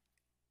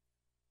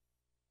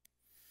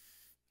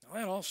 Now,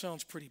 that all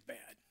sounds pretty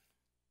bad.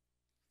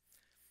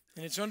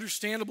 And it's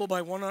understandable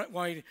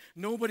why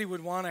nobody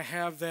would want to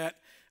have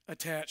that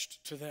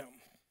attached to them.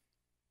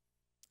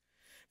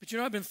 But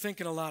I've been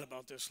thinking a lot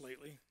about this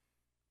lately.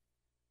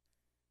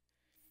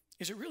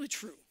 Is it really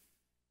true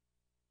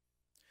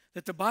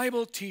that the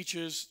Bible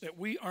teaches that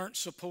we aren't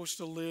supposed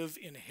to live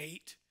in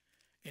hate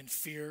and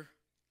fear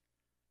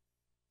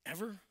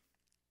ever?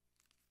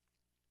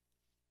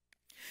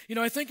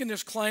 I think in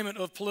this climate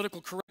of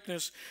political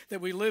correctness that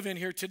we live in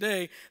here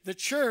today, the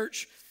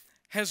church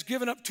has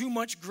given up too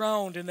much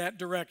ground in that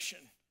direction,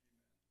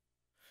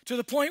 to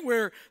the point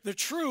where the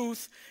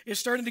truth is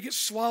starting to get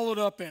swallowed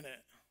up in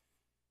it.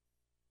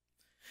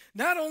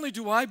 Not only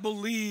do I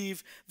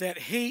believe that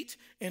hate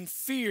and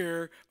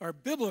fear are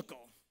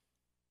biblical,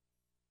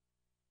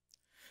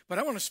 but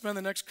I want to spend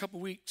the next couple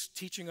weeks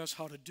teaching us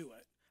how to do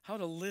it, how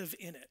to live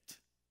in it.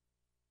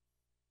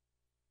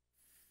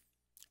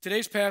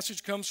 Today's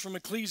passage comes from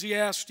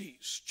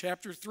Ecclesiastes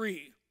chapter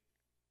 3.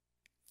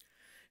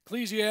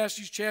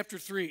 Ecclesiastes chapter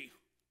 3.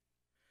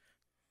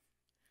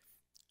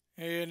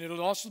 And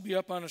it'll also be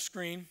up on a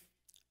screen.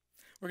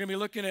 We're going to be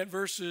looking at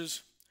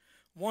verses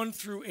 1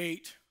 through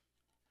 8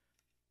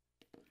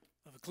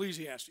 of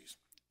Ecclesiastes.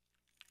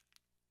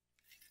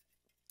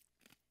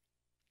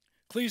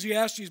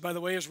 Ecclesiastes, by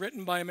the way, is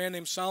written by a man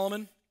named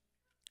Solomon,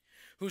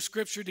 who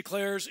Scripture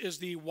declares is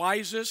the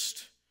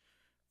wisest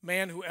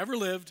man who ever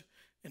lived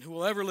and who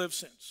will ever live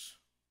since.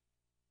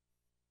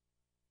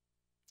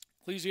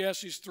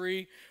 Ecclesiastes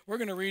 3, we're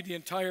going to read the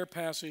entire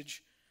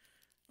passage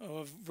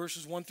of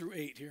verses 1 through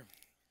 8 here.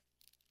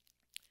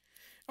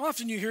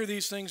 Often you hear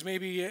these things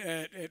maybe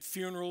at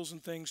funerals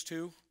and things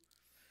too.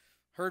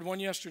 Heard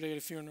one yesterday at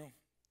a funeral.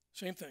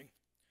 Same thing.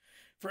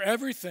 For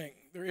everything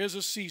there is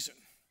a season.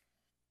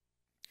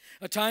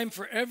 A time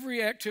for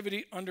every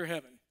activity under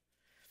heaven.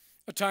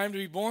 A time to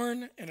be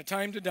born and a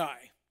time to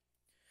die.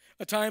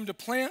 A time to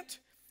plant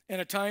and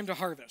a time to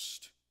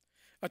harvest.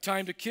 A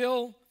time to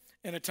kill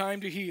and a time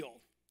to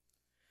heal.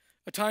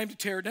 A time to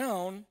tear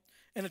down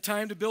and a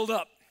time to build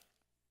up.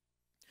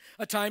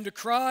 A time to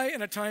cry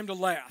and a time to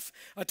laugh.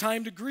 A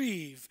time to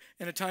grieve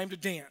and a time to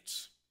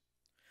dance.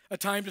 A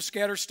time to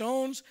scatter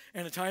stones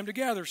and a time to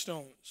gather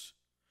stones.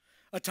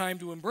 A time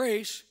to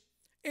embrace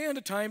and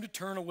a time to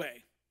turn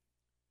away.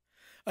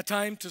 a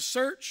time to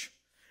search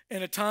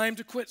and a time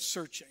to quit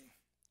searching,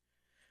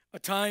 a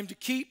time to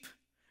keep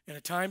and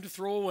a time to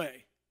throw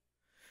away,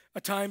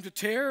 a time to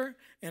tear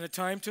and a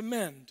time to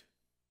mend,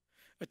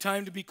 a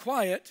time to be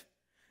quiet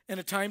and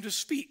a time to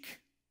speak,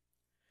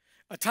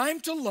 a time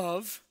to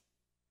love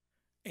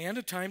and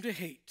a time to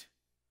hate,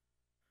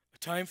 a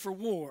time for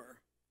war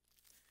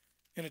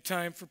and a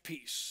time for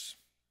peace.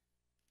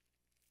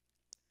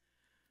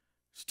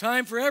 It's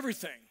time for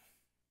everything.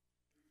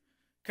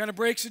 Kind of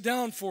breaks it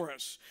down for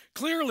us.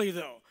 Clearly,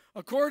 though,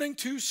 according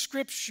to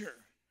Scripture,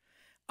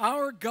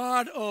 our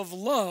God of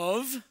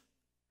love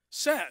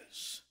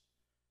says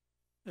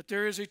that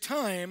there is a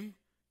time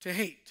to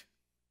hate.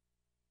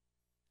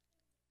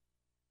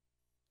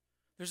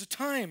 There's a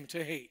time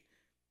to hate.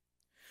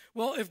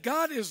 Well, if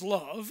God is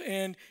love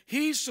and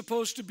He's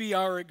supposed to be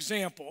our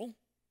example,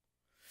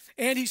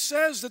 and He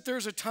says that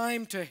there's a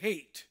time to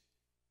hate,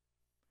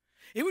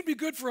 it would be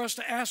good for us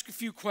to ask a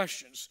few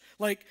questions.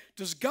 Like,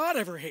 does God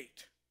ever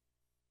hate?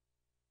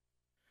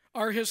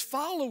 Are His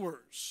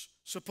followers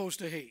supposed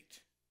to hate?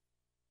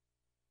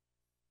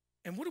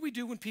 And what do we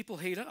do when people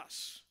hate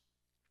us?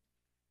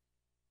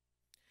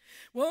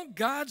 Well,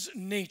 God's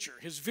nature,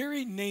 His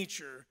very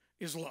nature,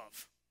 is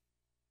love.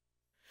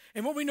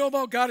 And what we know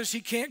about God is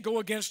He can't go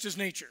against His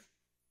nature.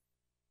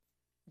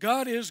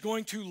 God is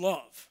going to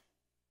love.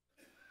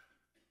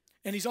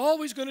 And He's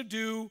always going to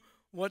do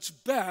what's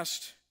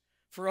best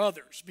for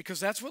others, because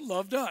that's what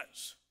love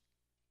does.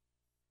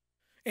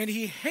 And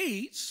He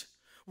hates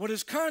what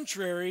is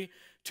contrary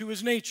to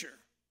His nature.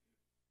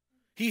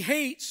 He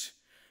hates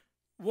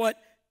what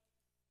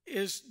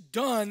is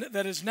done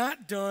that is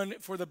not done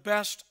for the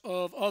best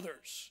of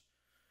others.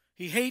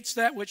 He hates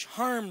that which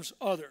harms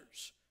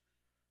others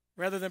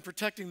rather than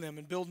protecting them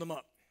and building them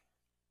up.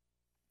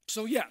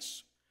 So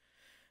yes,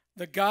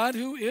 the God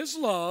who is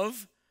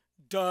love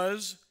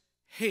does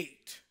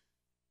hate.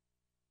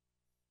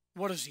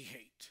 What does He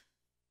hate?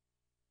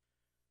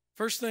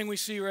 First thing we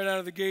see right out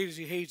of the gate is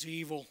He hates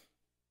evil.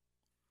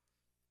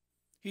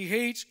 He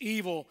hates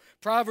evil.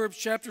 Proverbs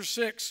chapter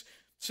 6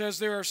 says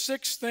there are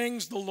 6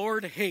 things the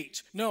Lord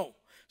hates. No,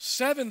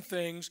 7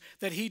 things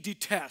that He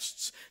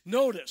detests.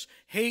 Notice,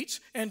 hates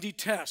and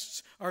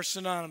detests are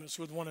synonymous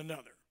with one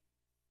another.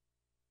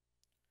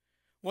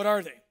 What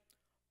are they?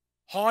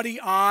 Haughty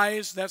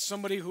eyes, that's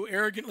somebody who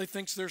arrogantly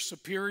thinks they're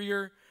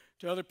superior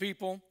to other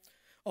people.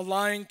 A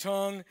lying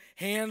tongue,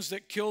 hands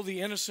that kill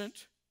the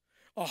innocent,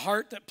 a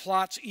heart that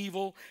plots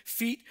evil,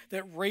 feet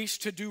that race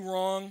to do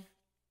wrong,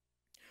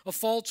 a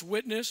false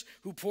witness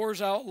who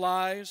pours out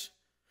lies,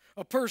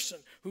 a person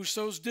who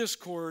sows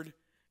discord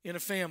in a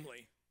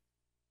family.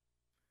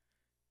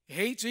 He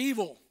hates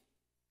evil.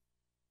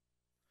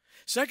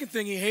 Second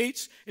thing He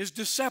hates is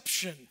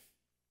deception.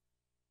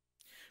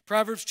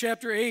 Proverbs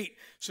chapter 8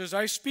 says,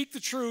 I speak the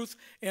truth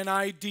and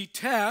I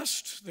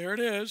detest, there it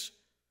is,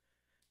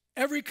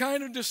 every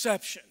kind of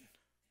deception.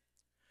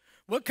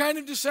 What kind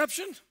of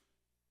deception?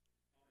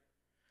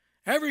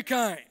 Every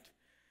kind.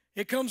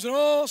 It comes in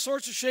all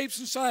sorts of shapes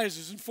and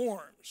sizes and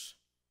forms.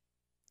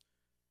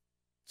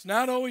 It's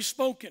not always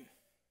spoken.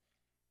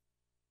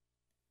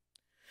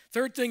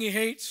 Third thing He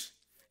hates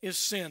is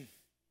sin.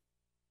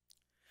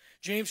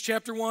 James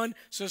chapter 1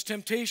 says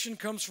temptation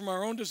comes from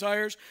our own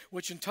desires,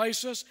 which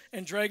entice us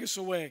and drag us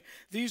away.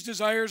 These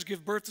desires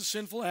give birth to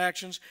sinful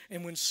actions,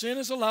 and when sin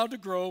is allowed to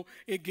grow,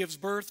 it gives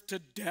birth to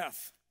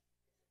death.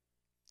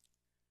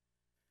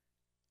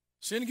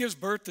 Sin gives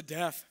birth to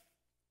death.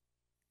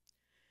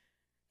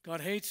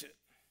 God hates it.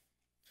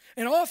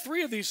 And all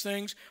 3 of these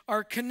things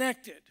are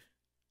connected.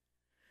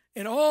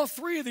 And all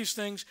 3 of these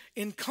things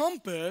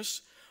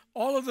encompass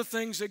all of the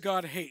things that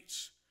God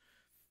hates.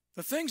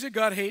 The things that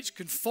God hates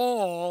can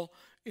fall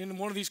in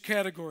one of these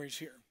categories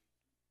here.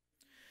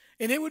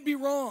 And it would be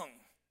wrong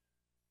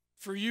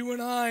for you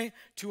and I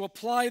to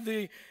apply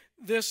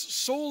this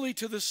solely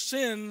to the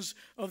sins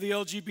of the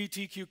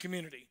LGBTQ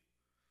community.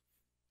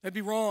 That'd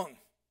be wrong.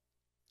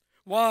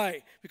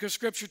 Why? Because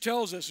Scripture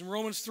tells us in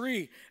Romans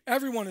 3,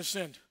 everyone has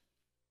sinned.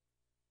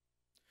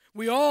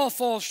 We all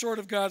fall short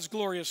of God's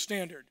glorious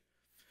standard.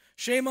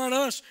 Shame on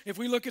us if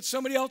we look at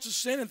somebody else's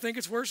sin and think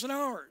it's worse than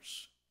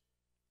ours.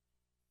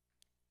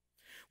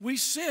 We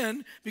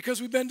sin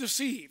because we've been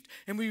deceived,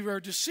 and we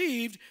are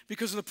deceived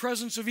because of the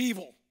presence of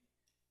evil.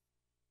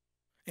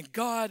 And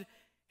God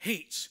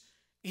hates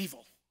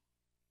evil.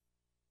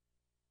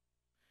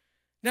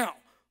 Now,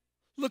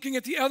 looking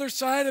at the other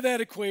side of that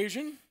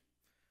equation,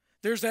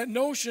 there's that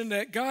notion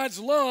that God's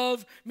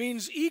love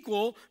means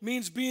equal,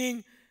 means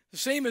being the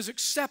same as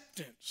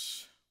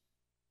acceptance.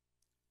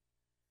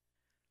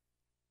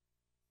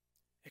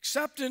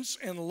 Acceptance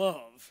and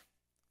love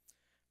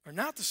are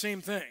not the same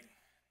thing.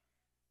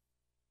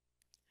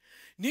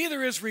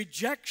 Neither is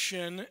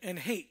rejection and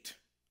hate.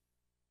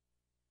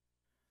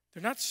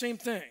 They're not the same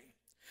thing.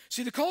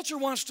 See, the culture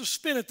wants to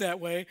spin it that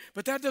way,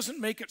 but that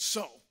doesn't make it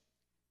so.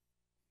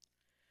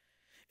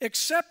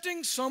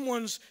 Accepting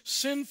someone's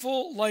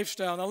sinful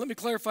lifestyle. Now, let me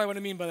clarify what I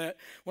mean by that.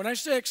 When I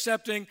say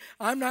accepting,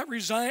 I'm not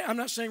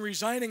saying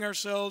resigning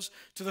ourselves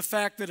to the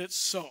fact that it's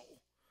so.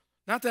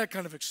 Not that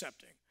kind of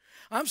accepting.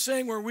 I'm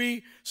saying where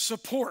we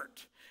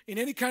support in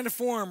any kind of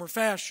form or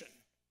fashion.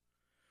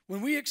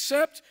 When we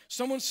accept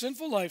someone's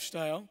sinful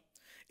lifestyle,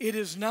 it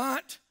is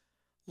not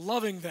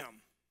loving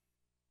them.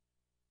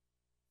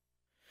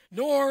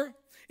 Nor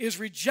is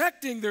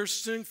rejecting their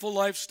sinful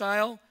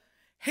lifestyle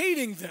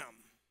hating them,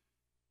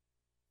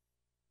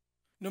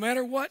 no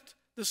matter what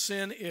the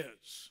sin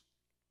is.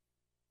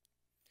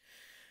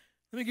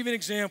 Let me give you an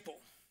example.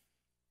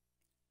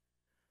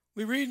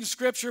 We read in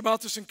Scripture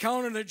about this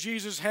encounter that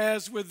Jesus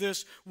has with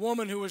this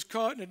woman who was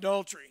caught in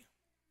adultery.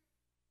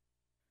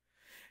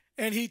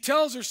 And he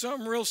tells her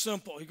something real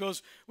simple. He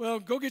goes, well,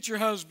 go get your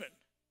husband.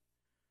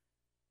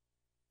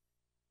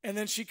 And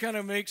then she kind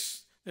of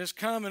makes this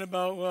comment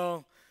about,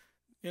 well,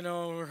 you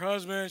know, her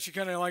husband. She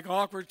kind of like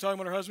awkward talking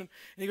about her husband.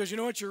 And he goes, you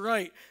know what, you're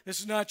right. This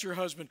is not your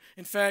husband.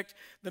 In fact,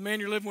 the man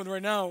you're living with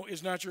right now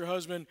is not your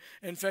husband.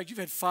 In fact, you've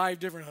had 5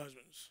 different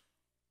husbands.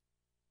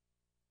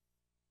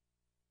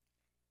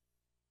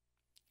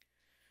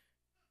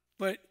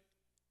 But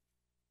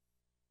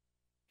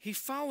he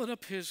followed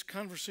up his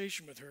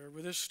conversation with her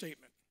with this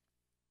statement.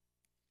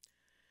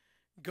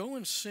 Go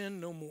and sin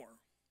no more.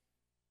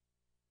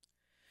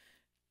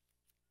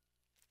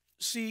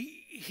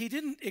 See, he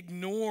didn't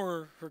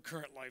ignore her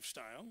current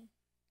lifestyle.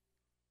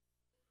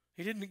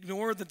 He didn't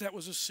ignore that that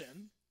was a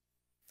sin.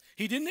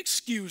 He didn't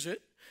excuse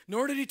it,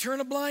 nor did he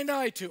turn a blind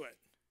eye to it.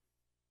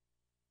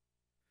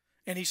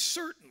 And he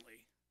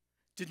certainly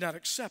did not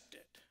accept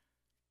it.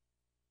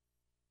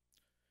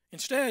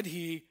 Instead,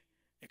 he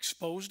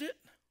exposed it,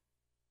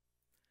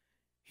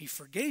 he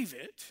forgave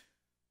it,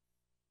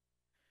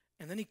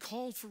 and then he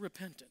called for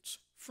repentance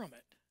from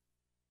it.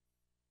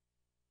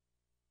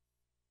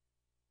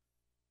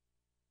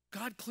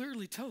 God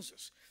clearly tells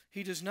us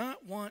he does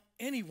not want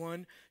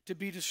anyone to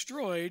be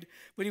destroyed,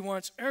 but he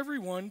wants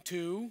everyone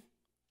to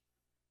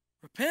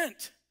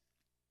repent.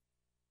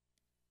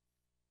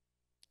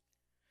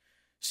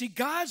 See,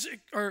 God's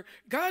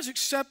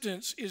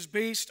acceptance is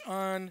based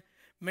on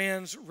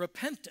man's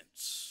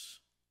repentance.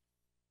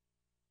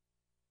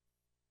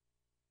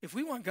 If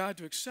we want God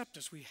to accept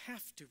us, we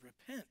have to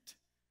repent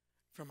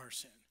from our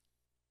sin.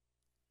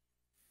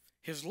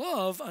 His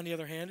love, on the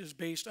other hand, is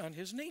based on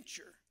his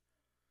nature.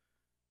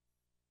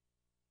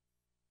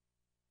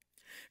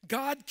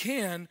 God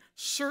can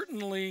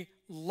certainly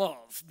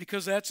love,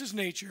 because that's his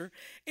nature,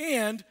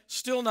 and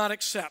still not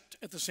accept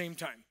at the same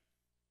time.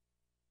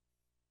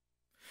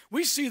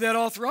 We see that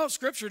all throughout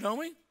Scripture, don't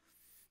we?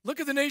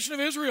 Look at the nation of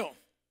Israel.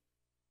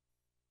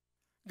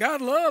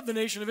 God loved the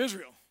nation of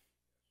Israel,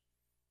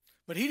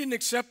 but he didn't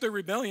accept their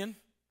rebellion.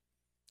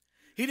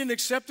 He didn't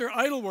accept their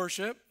idol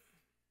worship.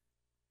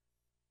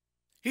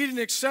 He didn't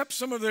accept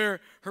some of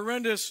their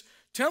horrendous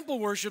temple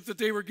worship that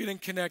they were getting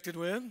connected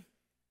with.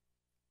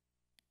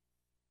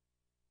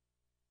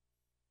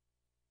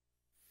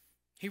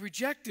 He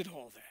rejected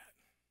all that.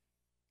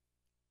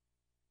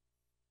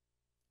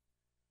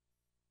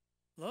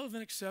 Love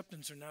and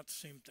acceptance are not the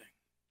same thing.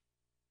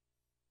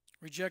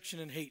 Rejection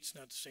and hate's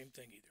not the same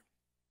thing either.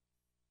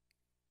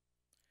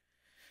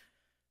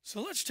 So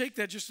let's take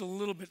that just a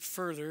little bit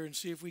further and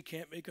see if we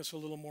can't make us a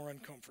little more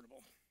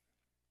uncomfortable.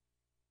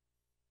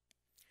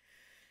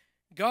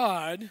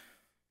 God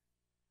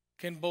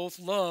can both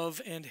love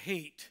and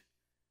hate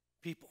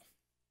people.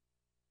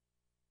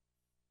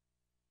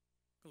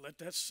 Let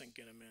that sink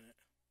in a minute.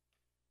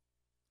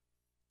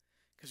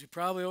 Because we've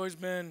probably always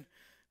been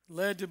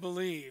led to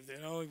believe,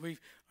 you know,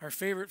 our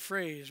favorite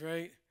phrase,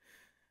 right?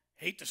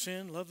 Hate the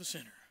sin, love the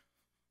sinner.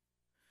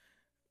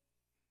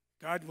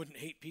 God wouldn't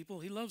hate people.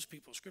 He loves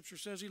people. Scripture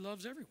says he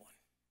loves everyone.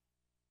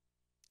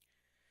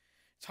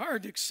 It's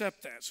hard to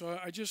accept that, so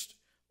I just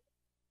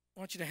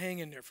want you to hang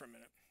in there for a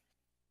minute.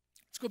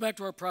 Let's go back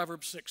to our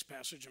Proverbs 6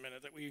 passage a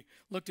minute that we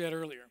looked at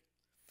earlier.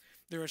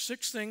 There are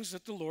 6 things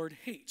that the Lord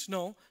hates.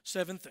 No,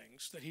 7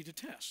 things that he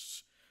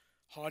detests.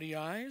 Haughty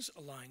eyes,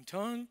 a lying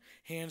tongue,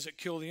 hands that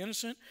kill the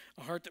innocent,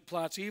 a heart that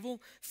plots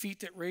evil, feet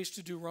that race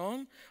to do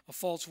wrong, a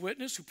false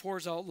witness who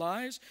pours out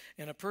lies,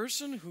 and a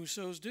person who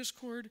sows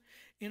discord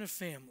in a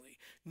family.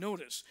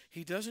 Notice,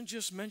 he doesn't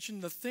just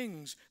mention the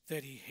things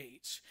that he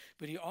hates,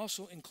 but he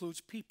also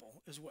includes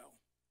people as well.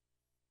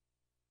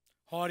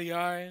 Haughty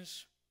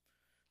eyes,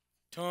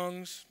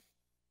 tongues,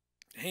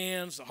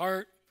 hands, the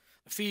heart,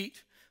 the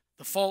feet,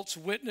 the false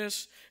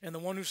witness, and the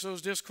one who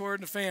sows discord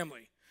in the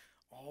family.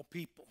 All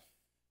people.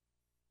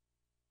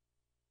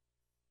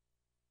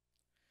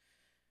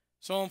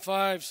 Psalm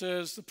 5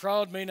 says, the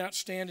proud may not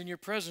stand in your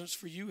presence,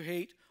 for you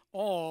hate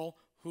all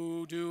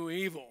who do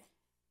evil.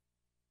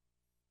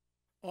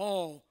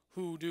 All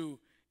who do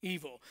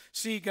evil.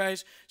 See,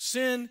 guys,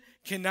 sin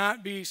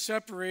cannot be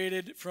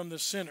separated from the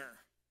sinner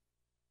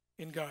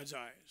in God's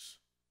eyes.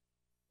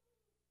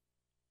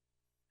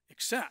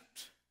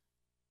 Except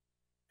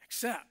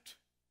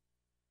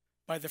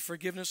by the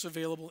forgiveness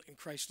available in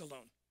Christ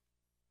alone.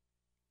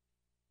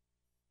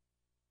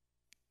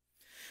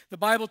 The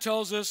Bible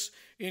tells us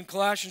in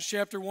Colossians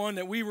chapter 1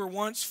 that we were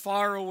once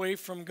far away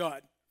from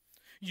God.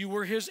 You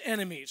were his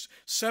enemies,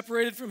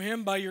 separated from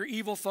him by your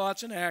evil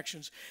thoughts and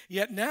actions.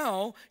 Yet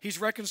now he's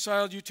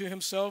reconciled you to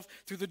himself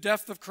through the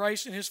death of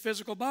Christ in his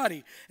physical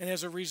body. And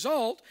as a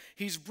result,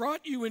 he's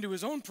brought you into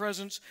his own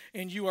presence,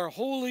 and you are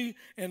holy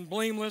and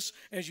blameless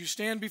as you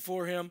stand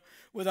before him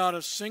without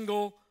a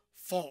single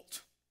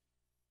fault.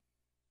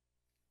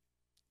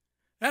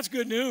 That's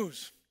good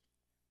news.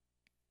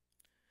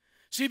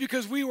 See,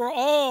 because we were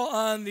all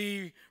on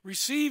the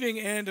receiving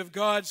end of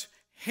God's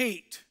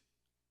hate.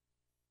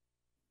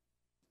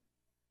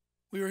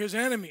 We were his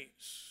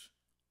enemies.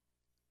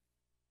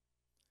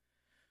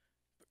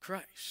 But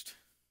Christ,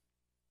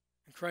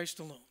 and Christ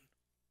alone,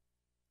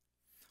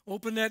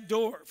 opened that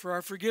door for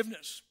our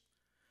forgiveness,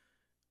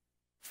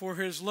 for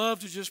his love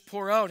to just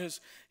pour out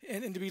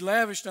and to be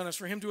lavished on us,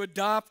 for him to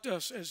adopt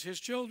us as his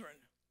children.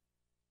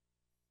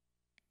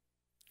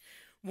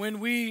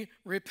 When we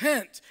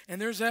repent, and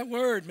there's that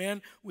word,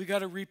 man, we got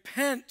to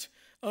repent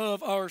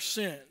of our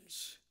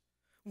sins.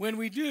 When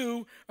we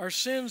do, our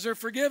sins are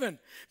forgiven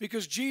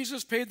because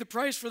Jesus paid the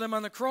price for them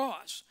on the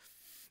cross.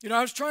 You know,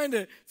 I was trying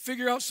to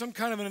figure out some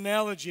kind of an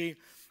analogy,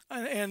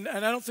 and I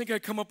don't think I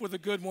come up with a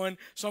good one,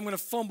 so I'm going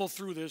to fumble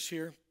through this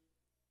here.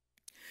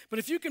 But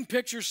if you can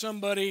picture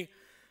somebody,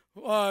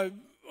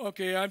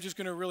 okay, I'm just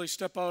going to really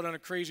step out on a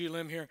crazy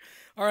limb here.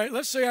 All right,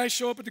 let's say I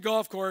show up at the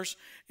golf course,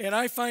 and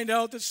I find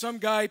out that some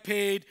guy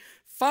paid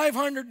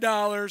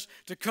 $500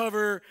 to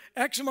cover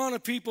X amount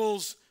of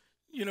people's,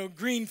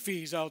 green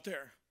fees out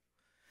there.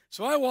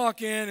 So I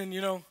walk in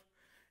and,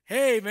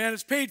 hey, man,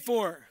 it's paid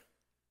for.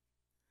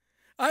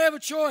 I have a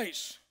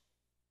choice.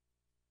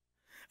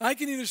 I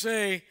can either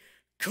say,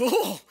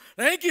 cool,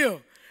 thank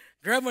you,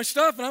 grab my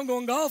stuff and I'm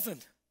going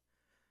golfing.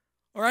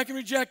 Or I can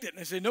reject it and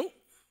I say, nope,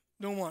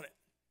 don't want it.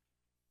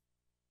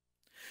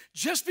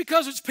 Just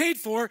because it's paid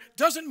for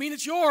doesn't mean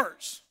it's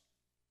yours.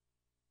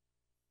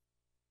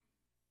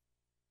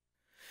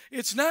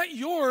 It's not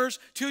yours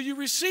till you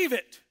receive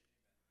it,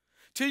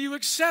 till you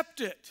accept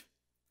it.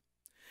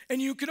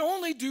 And you can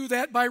only do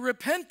that by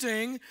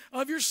repenting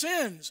of your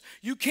sins.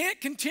 You can't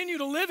continue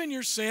to live in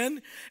your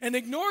sin and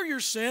ignore your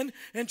sin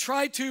and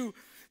try to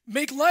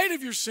make light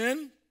of your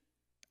sin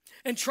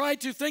and try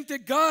to think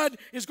that God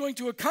is going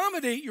to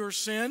accommodate your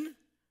sin.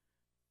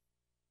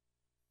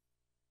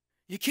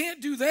 You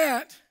can't do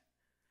that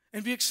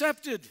and be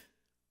accepted.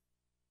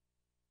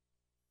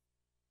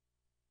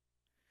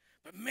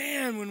 But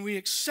man, when we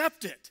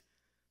accept it,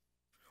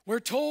 we're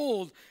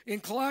told in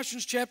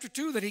Colossians chapter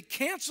 2 that he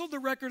canceled the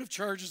record of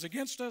charges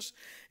against us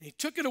and he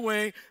took it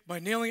away by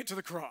nailing it to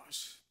the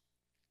cross.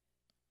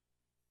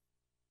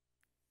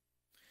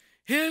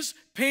 His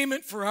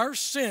payment for our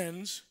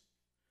sins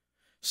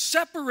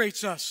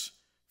separates us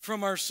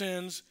from our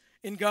sins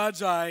in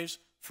God's eyes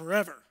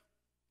forever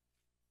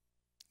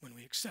when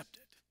we accept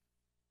it.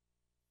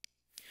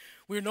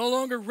 We're no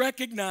longer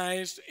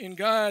recognized in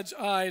God's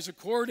eyes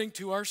according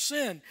to our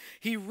sin.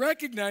 He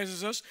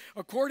recognizes us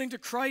according to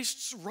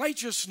Christ's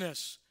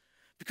righteousness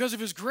because of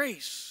his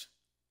grace.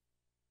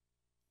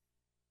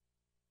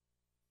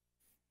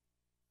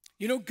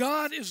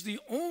 God is the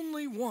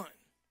only one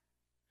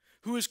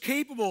who is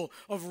capable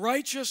of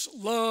righteous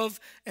love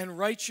and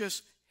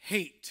righteous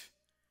hate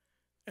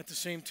at the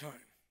same time.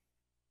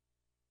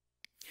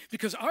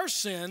 Because our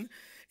sin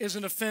is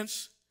an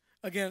offense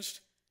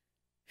against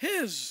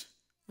his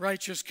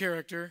righteous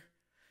character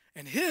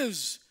and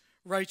his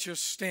righteous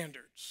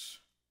standards.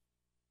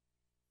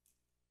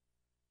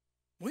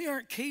 We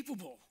aren't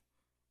capable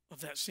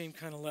of that same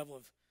kind of level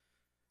of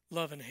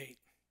love and hate.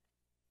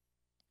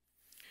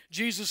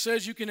 Jesus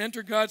says you can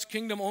enter God's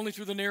kingdom only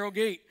through the narrow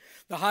gate.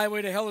 The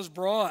highway to hell is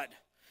broad,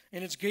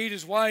 and its gate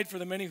is wide for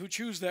the many who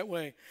choose that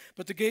way.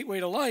 But the gateway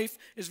to life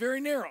is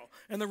very narrow,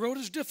 and the road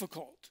is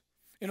difficult,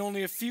 and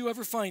only a few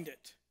ever find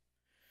it.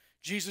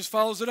 Jesus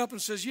follows it up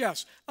and says,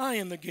 yes, I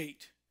am the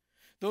gate.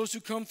 Those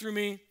who come through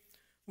me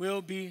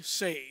will be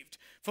saved.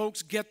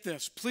 Folks, get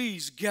this.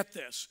 Please get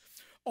this.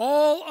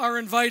 All are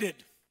invited,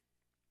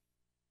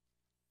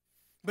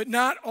 but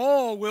not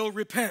all will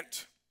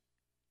repent.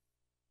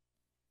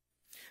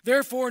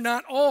 Therefore,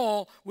 not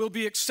all will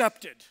be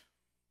accepted.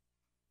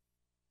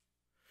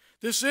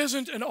 This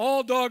isn't an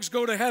all dogs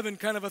go to heaven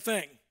kind of a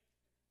thing.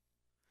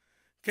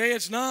 Okay,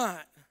 it's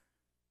not.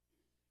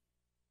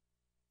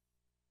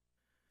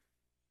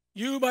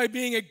 You, by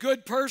being a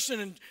good person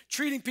and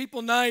treating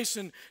people nice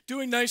and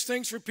doing nice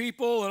things for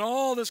people and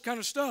all this kind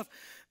of stuff,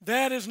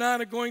 that is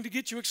not going to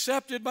get you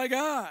accepted by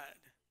God.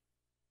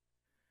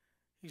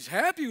 He's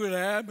happy with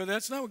that, but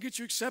that's not what gets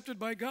you accepted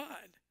by God.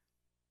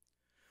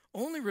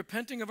 Only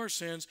repenting of our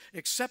sins,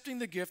 accepting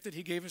the gift that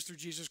he gave us through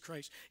Jesus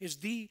Christ is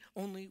the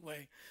only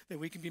way that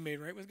we can be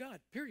made right with God,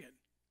 period.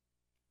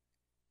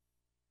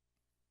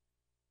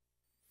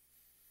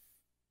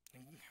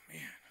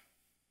 Man,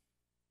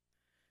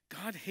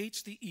 God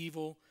hates the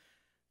evil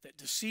that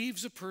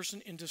deceives a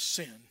person into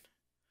sin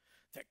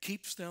that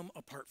keeps them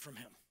apart from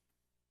him.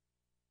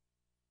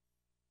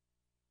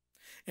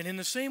 And in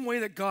the same way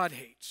that God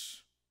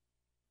hates,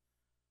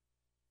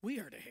 we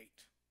are to hate.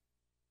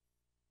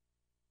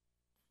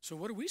 So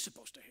what are we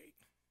supposed to hate?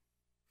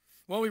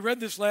 Well, we read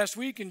this last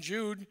week in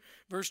Jude,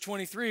 verse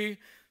 23,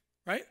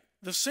 right?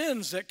 The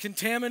sins that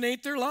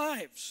contaminate their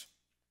lives.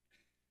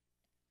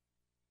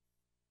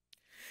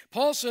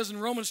 Paul says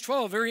in Romans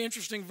 12, very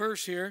interesting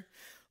verse here,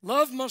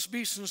 love must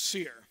be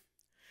sincere.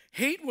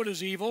 Hate what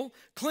is evil,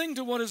 cling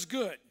to what is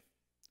good.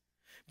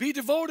 Be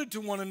devoted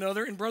to one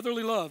another in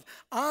brotherly love.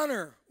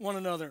 Honor one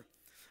another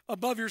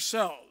above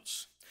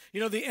yourselves. You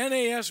know, the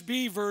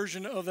NASB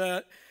version of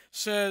that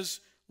says,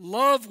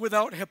 love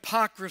without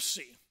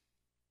hypocrisy.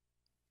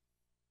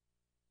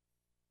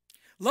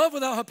 Love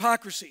without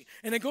hypocrisy.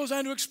 And it goes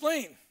on to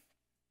explain.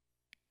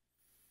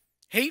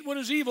 Hate what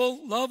is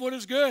evil, love what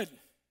is good.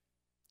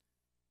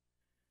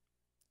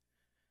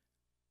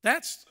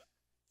 That's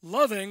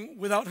loving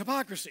without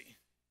hypocrisy.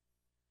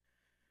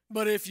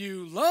 But if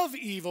you love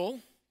evil,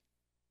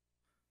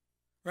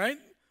 right?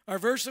 Our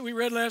verse that we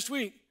read last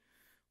week,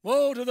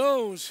 woe to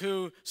those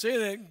who say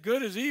that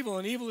good is evil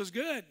and evil is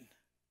good.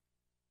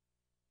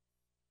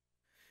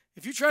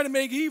 If you try to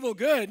make evil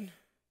good,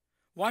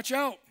 watch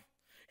out.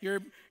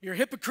 You're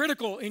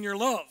hypocritical in your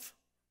love.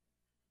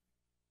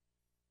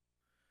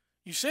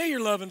 You say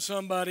you're loving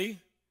somebody,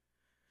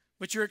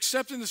 but you're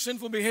accepting the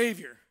sinful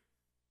behavior.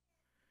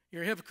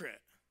 You're a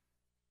hypocrite,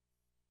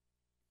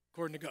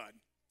 according to God.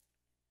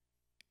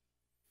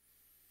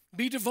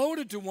 Be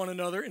devoted to one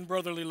another in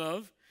brotherly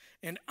love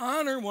and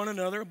honor one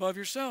another above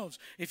yourselves.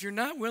 If you're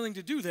not willing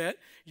to do that,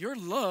 your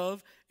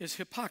love is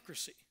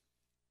hypocrisy.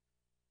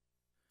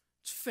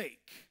 It's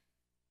fake.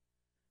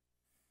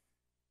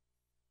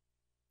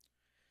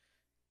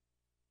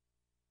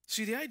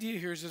 See, the idea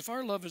here is that if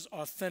our love is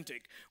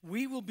authentic,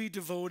 we will be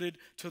devoted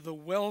to the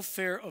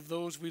welfare of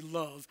those we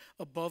love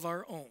above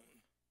our own.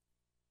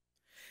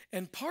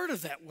 And part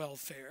of that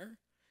welfare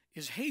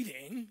is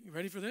hating, you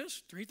ready for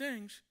this? 3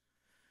 things.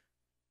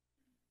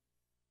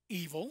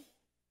 Evil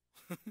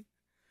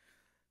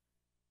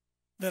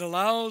that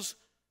allows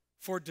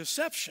for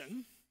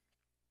deception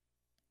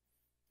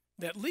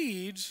that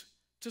leads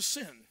to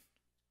sin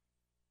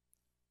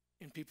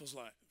in people's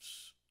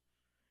lives.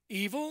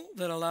 Evil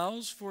that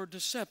allows for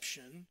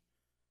deception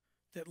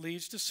that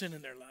leads to sin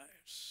in their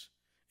lives.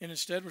 And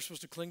instead, we're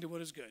supposed to cling to what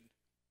is good.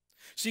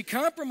 See,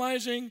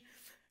 compromising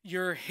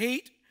your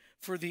hate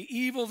for the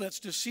evil that's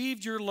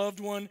deceived your loved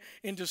one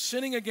into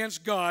sinning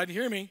against God,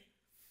 hear me,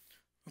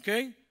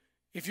 okay?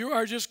 If you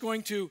are just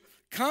going to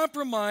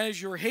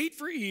compromise your hate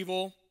for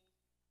evil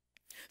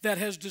that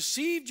has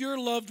deceived your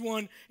loved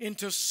one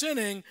into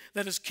sinning,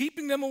 that is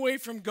keeping them away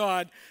from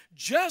God,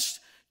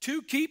 just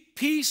to keep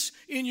peace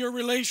in your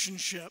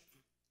relationship,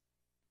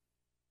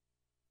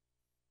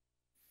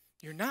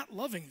 you're not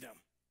loving them,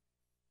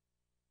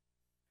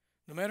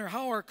 no matter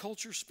how our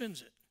culture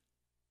spins it.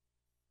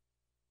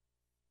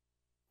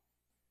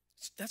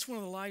 That's one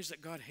of the lies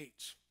that God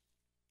hates.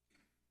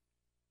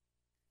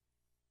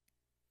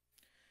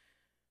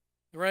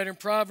 The writer in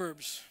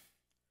Proverbs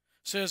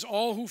says,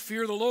 all who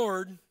fear the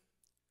Lord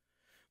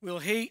will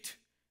hate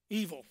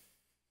evil.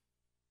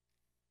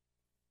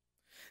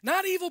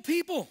 Not evil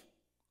people,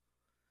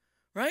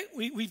 right?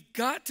 We've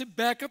got to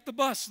back up the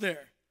bus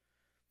there.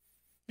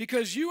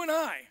 Because you and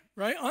I,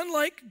 right,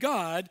 unlike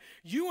God,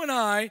 you and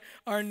I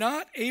are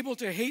not able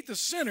to hate the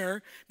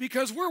sinner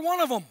because we're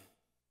one of them.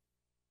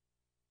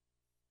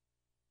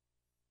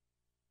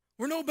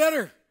 We're no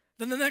better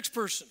than the next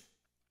person.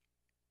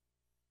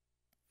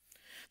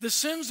 The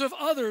sins of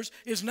others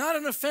is not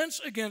an offense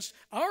against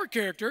our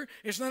character.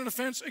 It's not an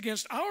offense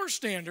against our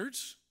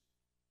standards.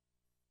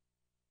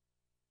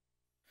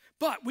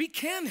 But we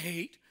can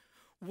hate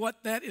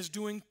what that is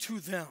doing to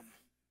them,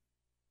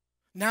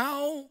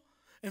 now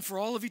and for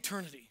all of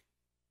eternity.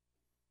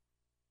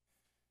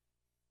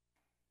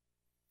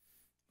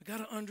 We've got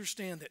to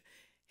understand that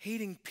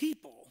hating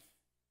people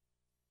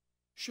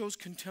shows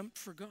contempt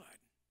for God.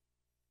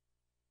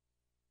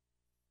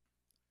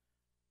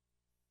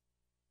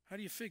 How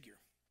do you figure?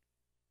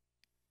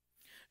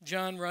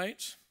 John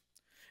writes,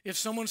 if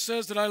someone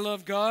says that I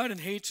love God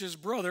and hates his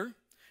brother,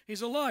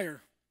 he's a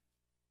liar.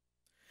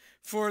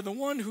 For the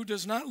one who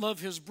does not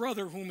love his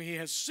brother whom he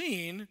has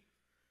seen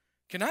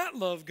cannot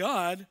love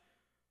God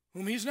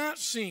whom he's not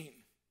seen.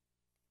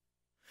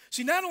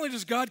 See, not only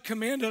does God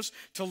command us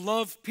to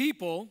love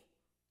people,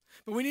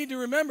 but we need to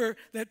remember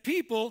that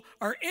people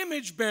are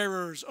image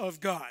bearers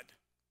of God.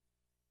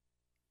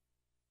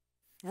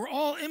 We're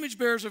all image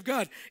bearers of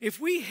God. If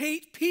we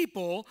hate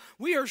people,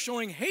 we are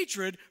showing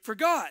hatred for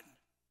God.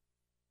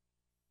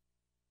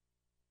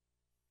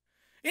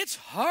 It's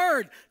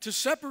hard to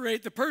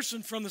separate the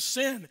person from the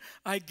sin.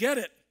 I get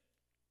it.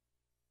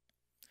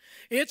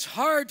 It's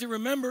hard to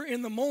remember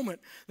in the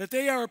moment that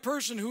they are a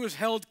person who is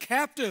held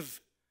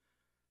captive.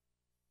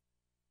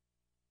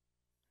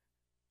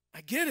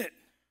 I get it.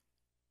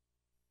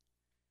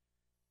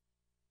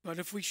 But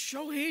if we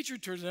show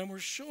hatred towards them, we're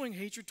showing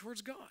hatred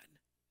towards God.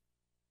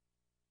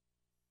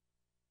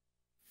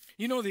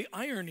 You know, the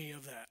irony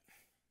of that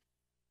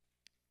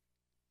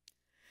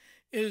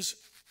is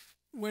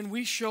when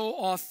we show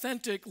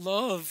authentic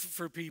love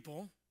for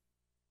people,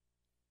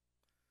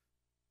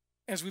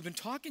 as we've been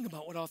talking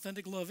about what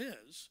authentic love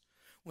is,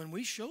 when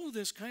we show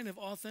this kind of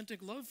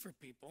authentic love for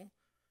people,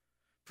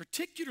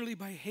 particularly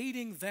by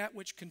hating that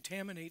which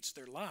contaminates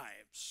their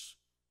lives,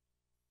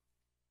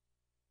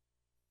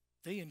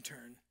 they in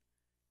turn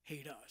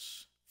hate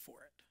us for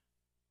it.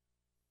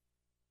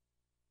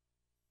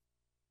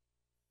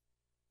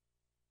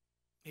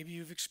 Maybe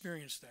you've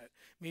experienced that.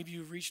 Maybe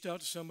you've reached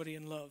out to somebody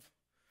in love,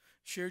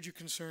 shared your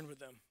concern with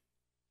them,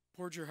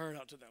 poured your heart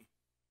out to them,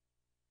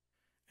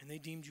 and they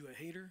deemed you a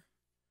hater,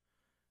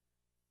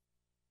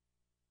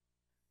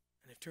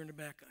 and they've turned their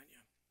back on you.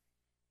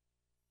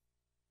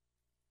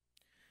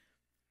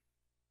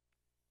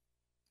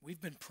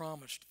 We've been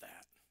promised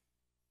that.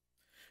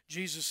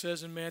 Jesus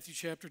says in Matthew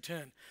chapter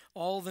 10,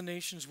 all the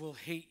nations will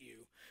hate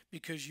you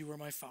because you are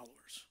my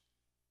followers.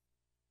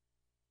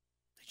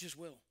 They just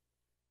will.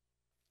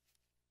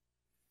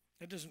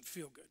 That doesn't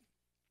feel good.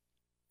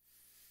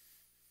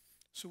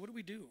 So what do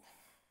we do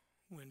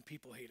when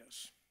people hate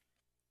us?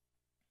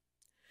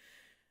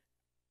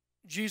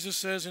 Jesus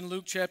says in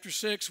Luke chapter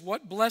 6,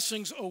 what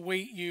blessings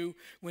await you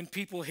when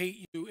people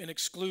hate you and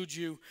exclude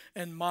you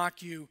and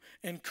mock you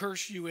and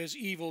curse you as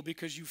evil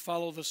because you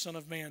follow the Son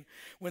of Man.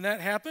 When that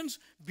happens,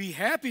 be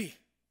happy.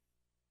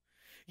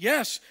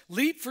 Yes,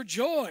 leap for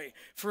joy,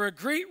 for a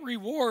great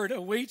reward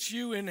awaits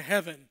you in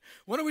heaven.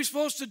 What are we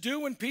supposed to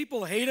do when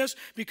people hate us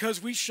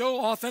because we show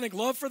authentic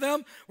love for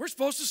them? We're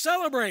supposed to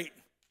celebrate.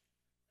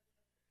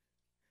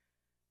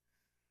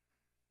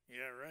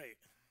 Yeah, right.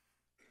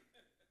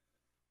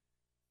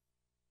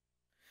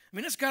 I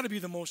mean, it's got to be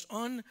the most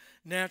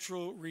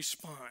unnatural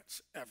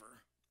response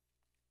ever.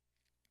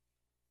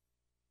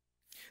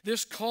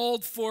 This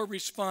called for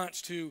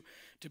response to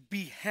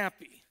be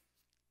happy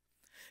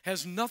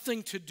has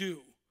nothing to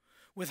do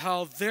with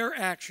how their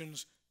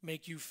actions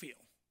make you feel.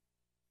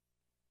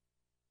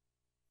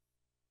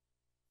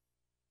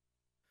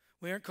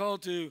 We aren't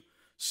called to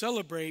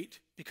celebrate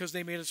because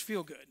they made us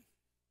feel good.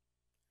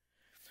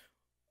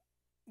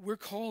 We're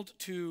called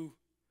to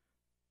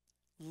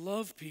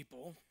love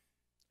people,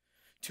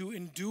 to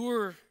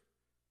endure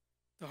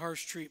the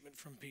harsh treatment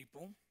from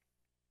people,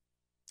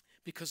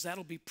 because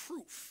that'll be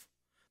proof.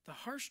 The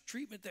harsh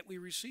treatment that we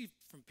receive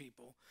from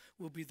people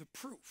will be the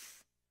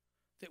proof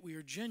that we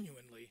are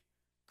genuinely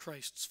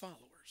Christ's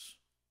followers.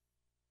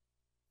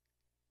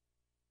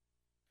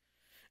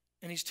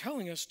 And he's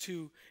telling us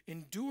to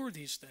endure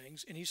these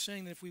things, and he's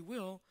saying that if we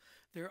will,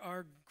 there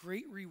are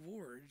great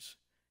rewards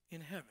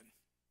in heaven.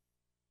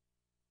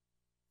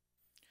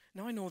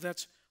 Now, I know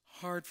that's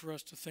hard for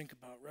us to think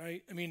about,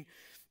 right? I mean,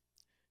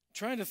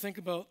 trying to think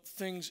about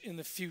things in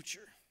the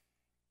future,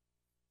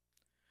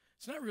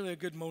 it's not really a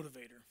good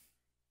motivator,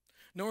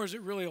 nor is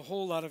it really a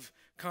whole lot of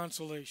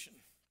consolation.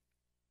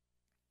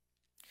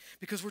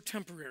 Because we're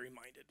temporary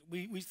minded.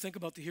 We think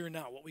about the here and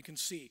now, what we can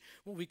see,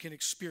 what we can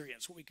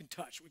experience, what we can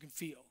touch, what we can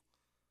feel.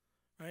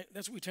 Right?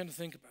 That's what we tend to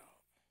think about.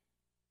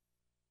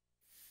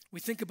 We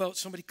think about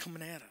somebody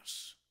coming at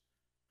us.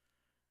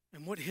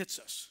 And what hits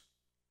us?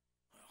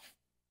 Well,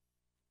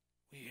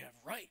 we have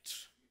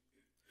rights.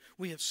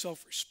 We have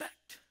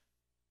self-respect.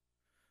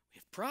 We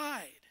have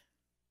pride.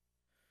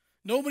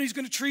 Nobody's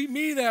going to treat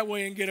me that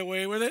way and get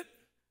away with it.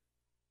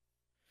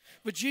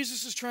 But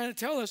Jesus is trying to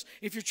tell us,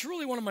 if you're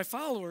truly one of my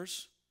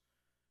followers,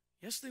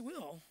 yes, they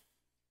will.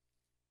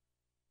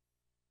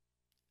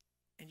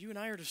 And you and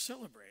I are to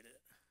celebrate it.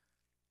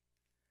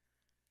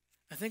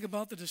 I think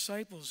about the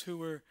disciples who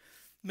were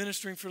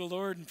ministering for the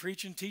Lord and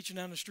preaching, teaching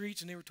on the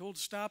streets, and they were told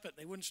to stop it.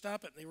 They wouldn't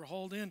stop it. They were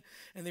hauled in,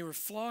 and they were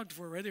flogged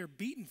for it, right? They were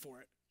beaten for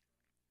it.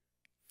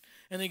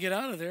 And they get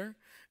out of there,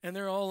 and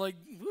they're all like,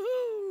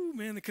 woo,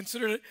 man, they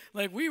considered it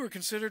like we were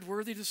considered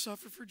worthy to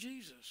suffer for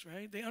Jesus,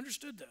 right? They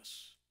understood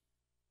this.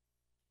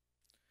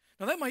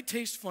 Now, that might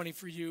taste funny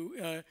for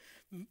you,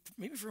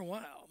 maybe for a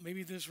while.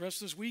 Maybe this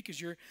rest of this week,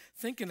 as you're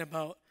thinking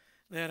about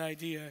that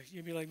idea,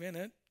 you'll be like, man,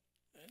 that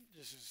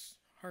just is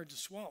hard to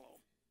swallow.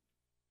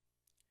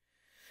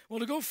 Well,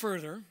 to go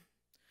further,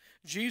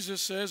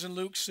 Jesus says in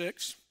Luke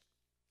 6,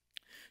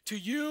 to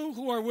you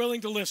who are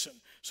willing to listen.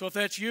 So if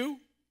that's you,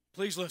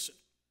 please listen.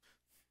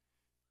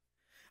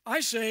 I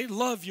say,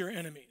 love your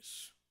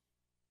enemies.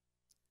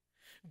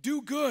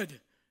 Do good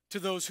to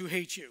those who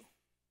hate you.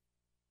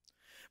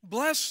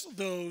 Bless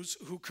those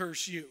who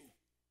curse you.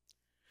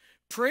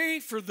 Pray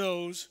for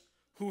those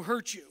who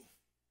hurt you.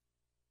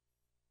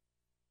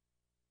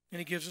 And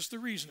he gives us the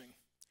reasoning.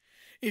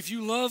 If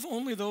you love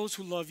only those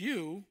who love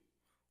you,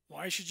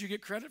 why should you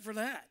get credit for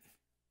that?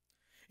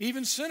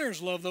 Even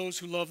sinners love those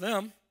who love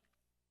them.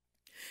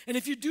 And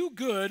if you do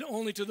good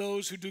only to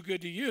those who do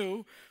good to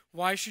you,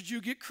 why should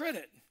you get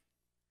credit?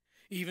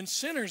 Even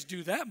sinners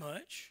do that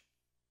much.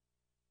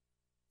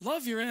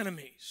 Love your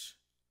enemies.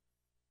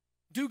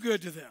 Do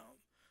good to them.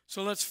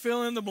 So let's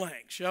fill in the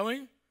blank, shall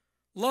we?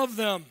 Love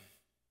them.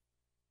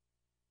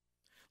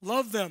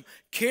 Love them.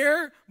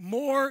 Care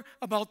more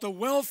about the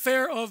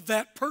welfare of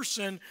that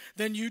person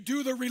than you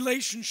do the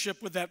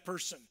relationship with that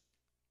person.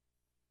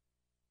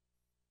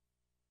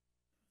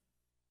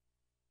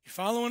 You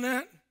following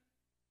that?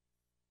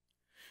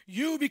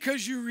 You,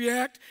 because you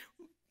react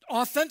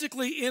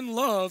authentically in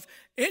love,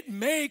 it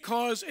may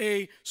cause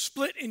a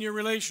split in your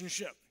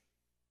relationship.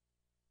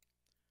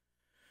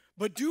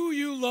 But do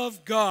you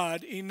love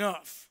God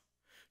enough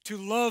to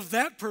love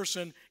that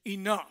person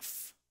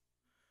enough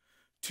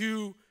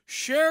to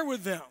share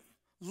with them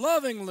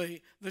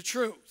lovingly the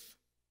truth,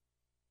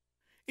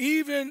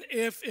 even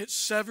if it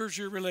severs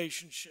your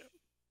relationship?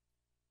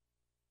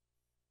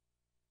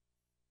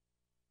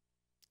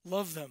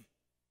 Love them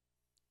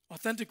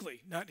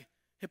authentically, not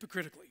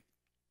hypocritically.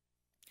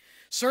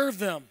 Serve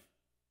them.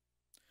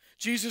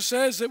 Jesus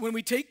says that when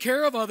we take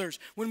care of others,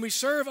 when we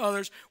serve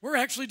others, we're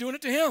actually doing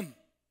it to Him.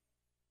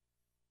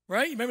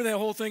 Right? You remember that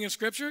whole thing in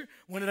Scripture?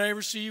 When did I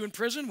ever see you in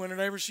prison? When did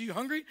I ever see you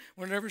hungry?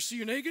 When did I ever see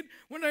you naked?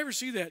 When did I ever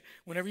see that?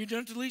 Whenever you've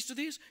done it to the least of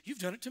these, you've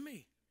done it to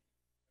me.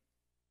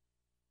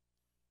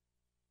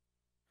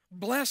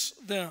 Bless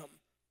them.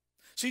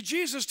 See,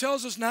 Jesus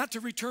tells us not to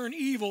return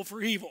evil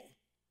for evil.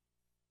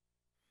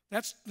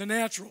 That's the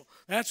natural.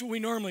 That's what we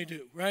normally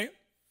do, right?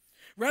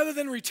 Rather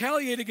than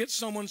retaliate against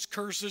someone's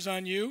curses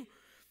on you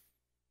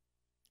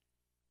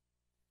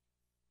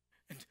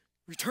and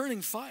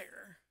returning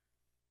fire,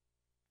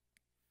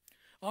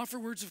 offer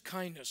words of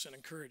kindness and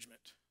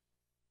encouragement.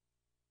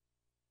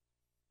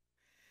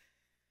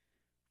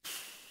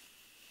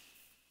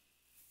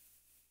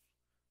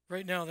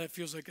 Right now, that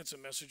feels like it's a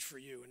message for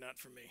you and not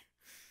for me,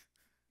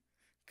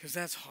 because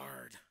that's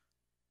hard.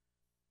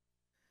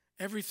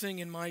 Everything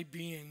in my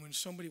being, when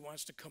somebody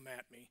wants to come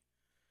at me,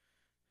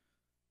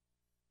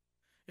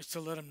 is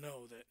to let them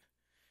know that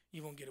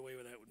you won't get away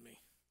with that with me.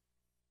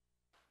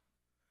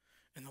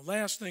 And the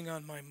last thing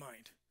on my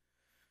mind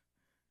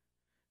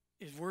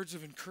is words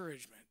of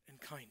encouragement and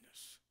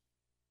kindness.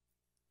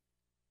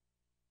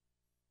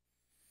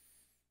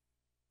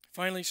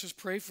 Finally, he says,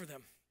 pray for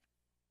them.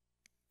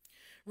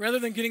 Rather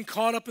than getting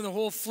caught up in the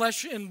whole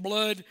flesh and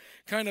blood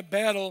kind of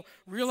battle,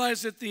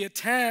 realize that the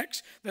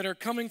attacks that are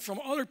coming from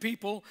other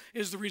people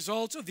is the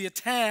result of the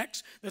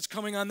attacks that's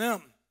coming on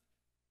them.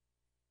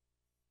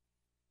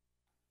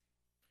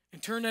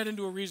 And turn that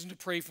into a reason to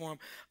pray for them.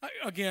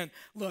 Again,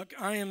 look,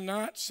 I am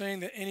not saying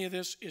that any of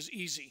this is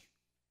easy.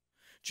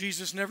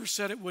 Jesus never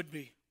said it would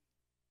be.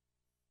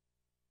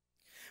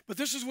 But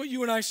this is what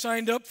you and I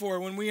signed up for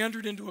when we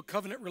entered into a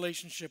covenant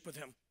relationship with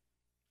Him.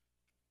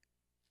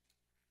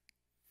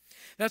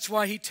 That's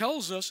why He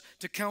tells us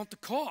to count the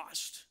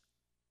cost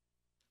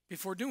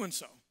before doing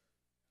so.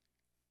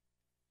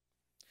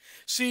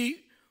 See,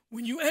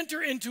 when you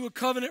enter into a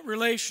covenant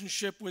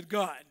relationship with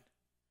God,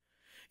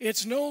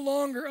 it's no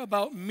longer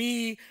about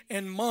me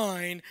and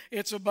mine,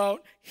 it's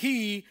about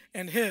He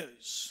and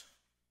His.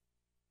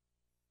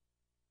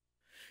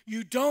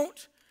 You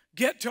don't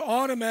get to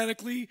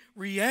automatically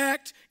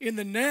react in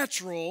the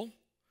natural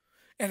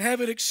and have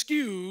it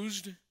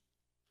excused,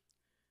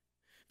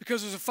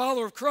 because as a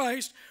follower of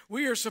Christ,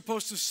 we are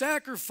supposed to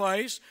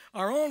sacrifice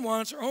our own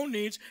wants, our own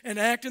needs, and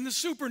act in the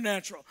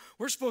supernatural.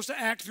 We're supposed to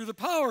act through the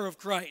power of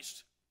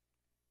Christ.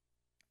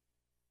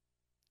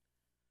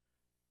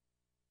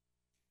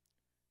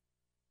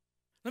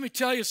 Let me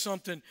tell you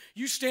something.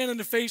 You stand in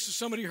the face of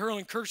somebody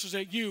hurling curses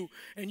at you,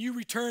 and you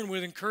return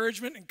with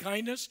encouragement and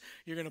kindness,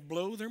 you're going to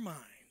blow their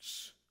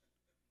minds.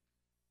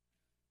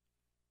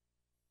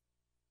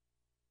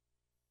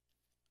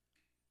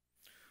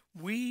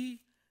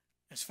 We,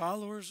 as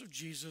followers of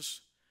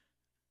Jesus,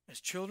 as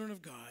children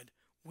of God,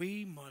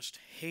 we must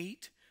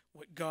hate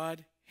what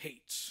God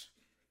hates,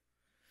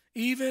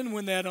 even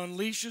when that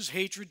unleashes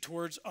hatred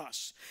towards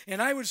us. And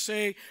I would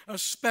say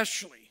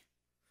especially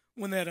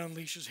when that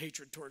unleashes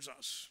hatred towards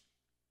us.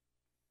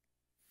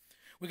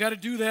 We got to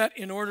do that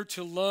in order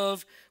to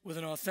love with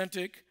an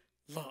authentic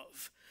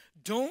love.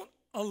 Don't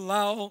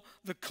allow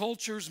the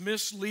culture's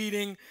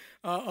misleading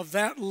of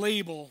that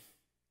label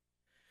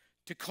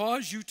to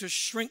cause you to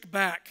shrink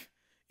back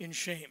in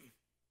shame.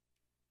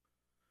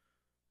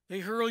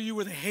 They hurl you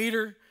with a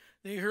hater.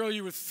 They hurl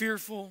you with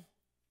fearful.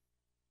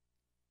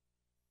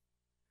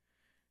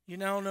 You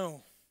now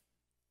know,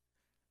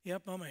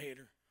 yep, I'm a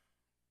hater.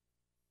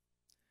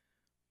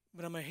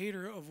 But I'm a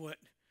hater of what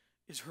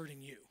is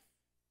hurting you.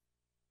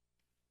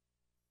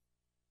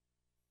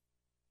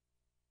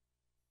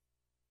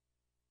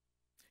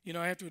 You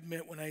know, I have to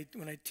admit, when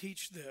I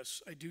teach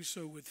this, I do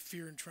so with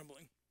fear and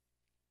trembling.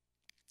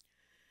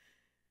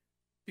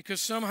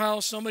 Because somehow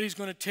somebody's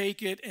going to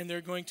take it and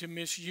they're going to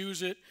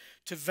misuse it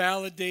to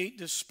validate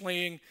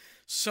displaying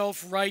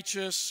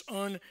self-righteous,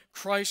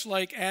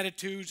 un-Christ-like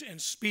attitudes and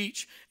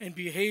speech and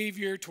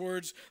behavior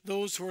towards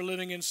those who are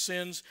living in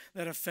sins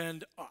that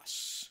offend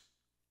us.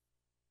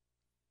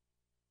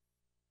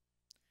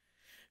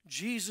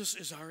 Jesus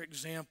is our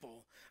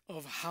example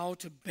of how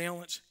to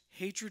balance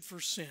hatred for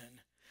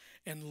sin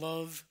and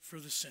love for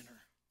the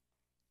sinner.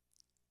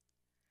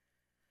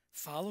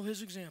 Follow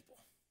His example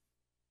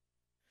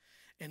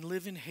and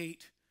live in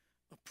hate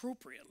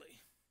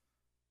appropriately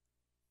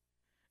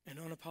and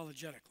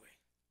unapologetically.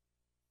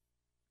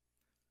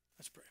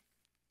 Let's pray.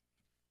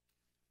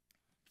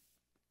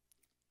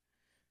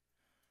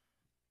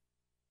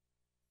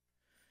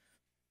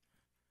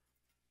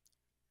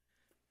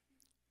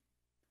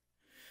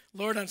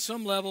 Lord, on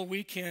some level,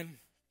 we can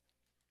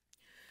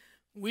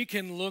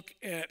look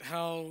at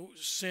how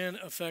sin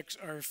affects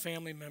our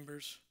family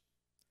members,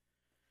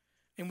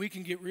 and we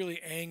can get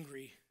really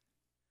angry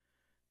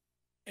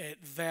at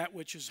that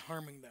which is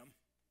harming them.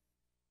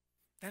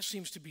 That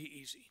seems to be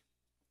easy.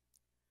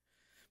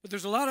 But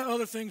there's a lot of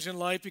other things in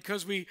life.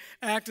 Because we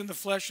act in the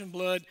flesh and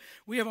blood,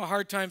 we have a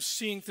hard time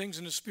seeing things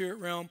in the spirit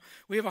realm.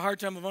 We have a hard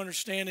time of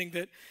understanding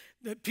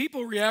that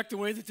people react the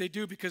way that they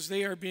do because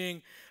they are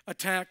being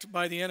attacked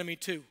by the enemy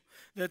too,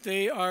 that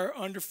they are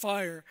under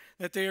fire,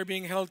 that they are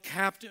being held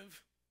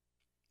captive.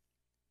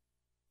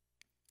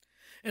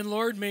 And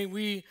Lord, may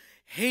we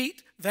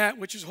hate that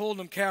which is holding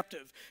them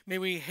captive. May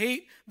we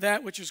hate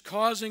that which is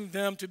causing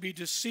them to be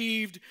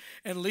deceived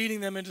and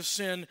leading them into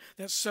sin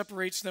that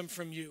separates them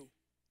from you.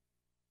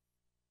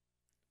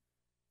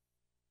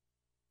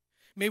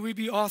 May we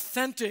be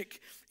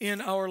authentic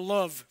in our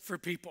love for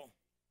people,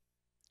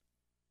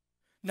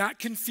 not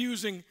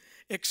confusing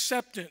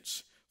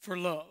acceptance for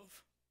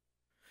love,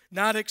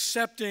 not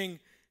accepting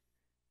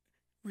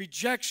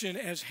rejection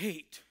as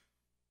hate,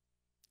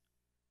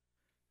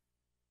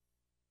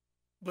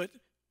 but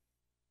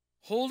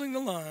holding the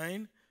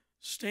line,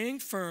 staying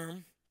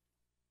firm,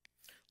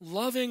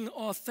 loving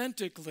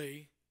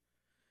authentically,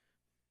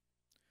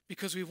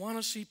 because we want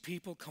to see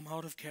people come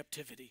out of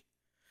captivity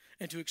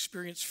and to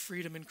experience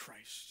freedom in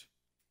Christ.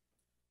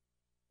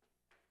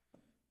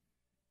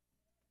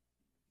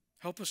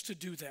 Help us to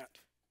do that.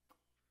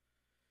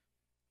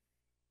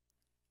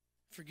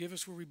 Forgive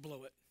us where we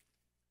blow it.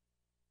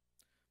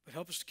 But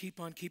help us to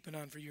keep on keeping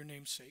on for your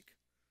name's sake.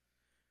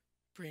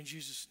 Pray in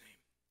Jesus' name.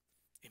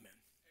 Amen.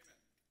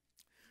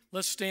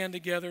 Let's stand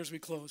together as we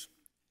close.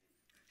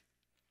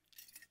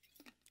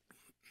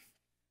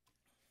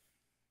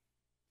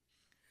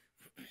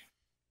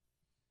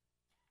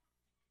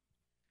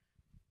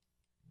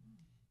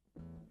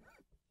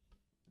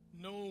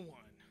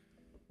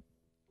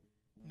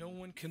 No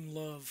one can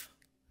love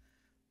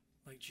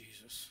like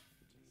Jesus.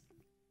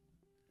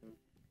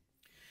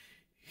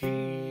 He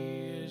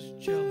is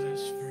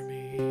jealous for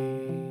me.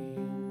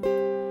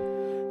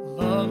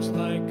 Loves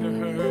like a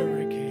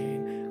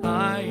hurricane.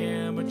 I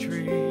am a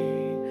tree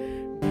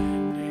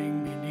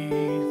bending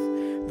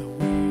beneath the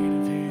weight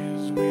of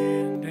his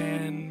wind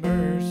and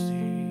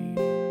mercy.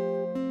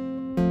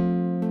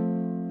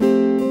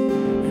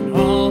 And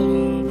all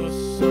of a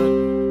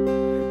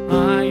sudden,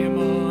 I am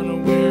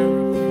unaware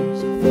of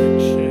these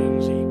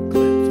afflictions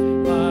eclipsed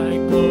by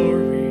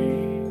glory.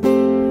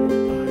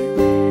 I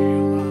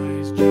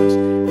realize just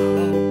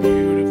how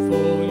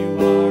beautiful you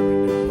are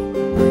and how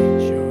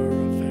great your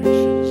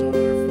affections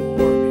are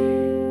for me.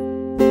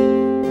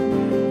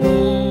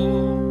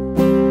 Oh,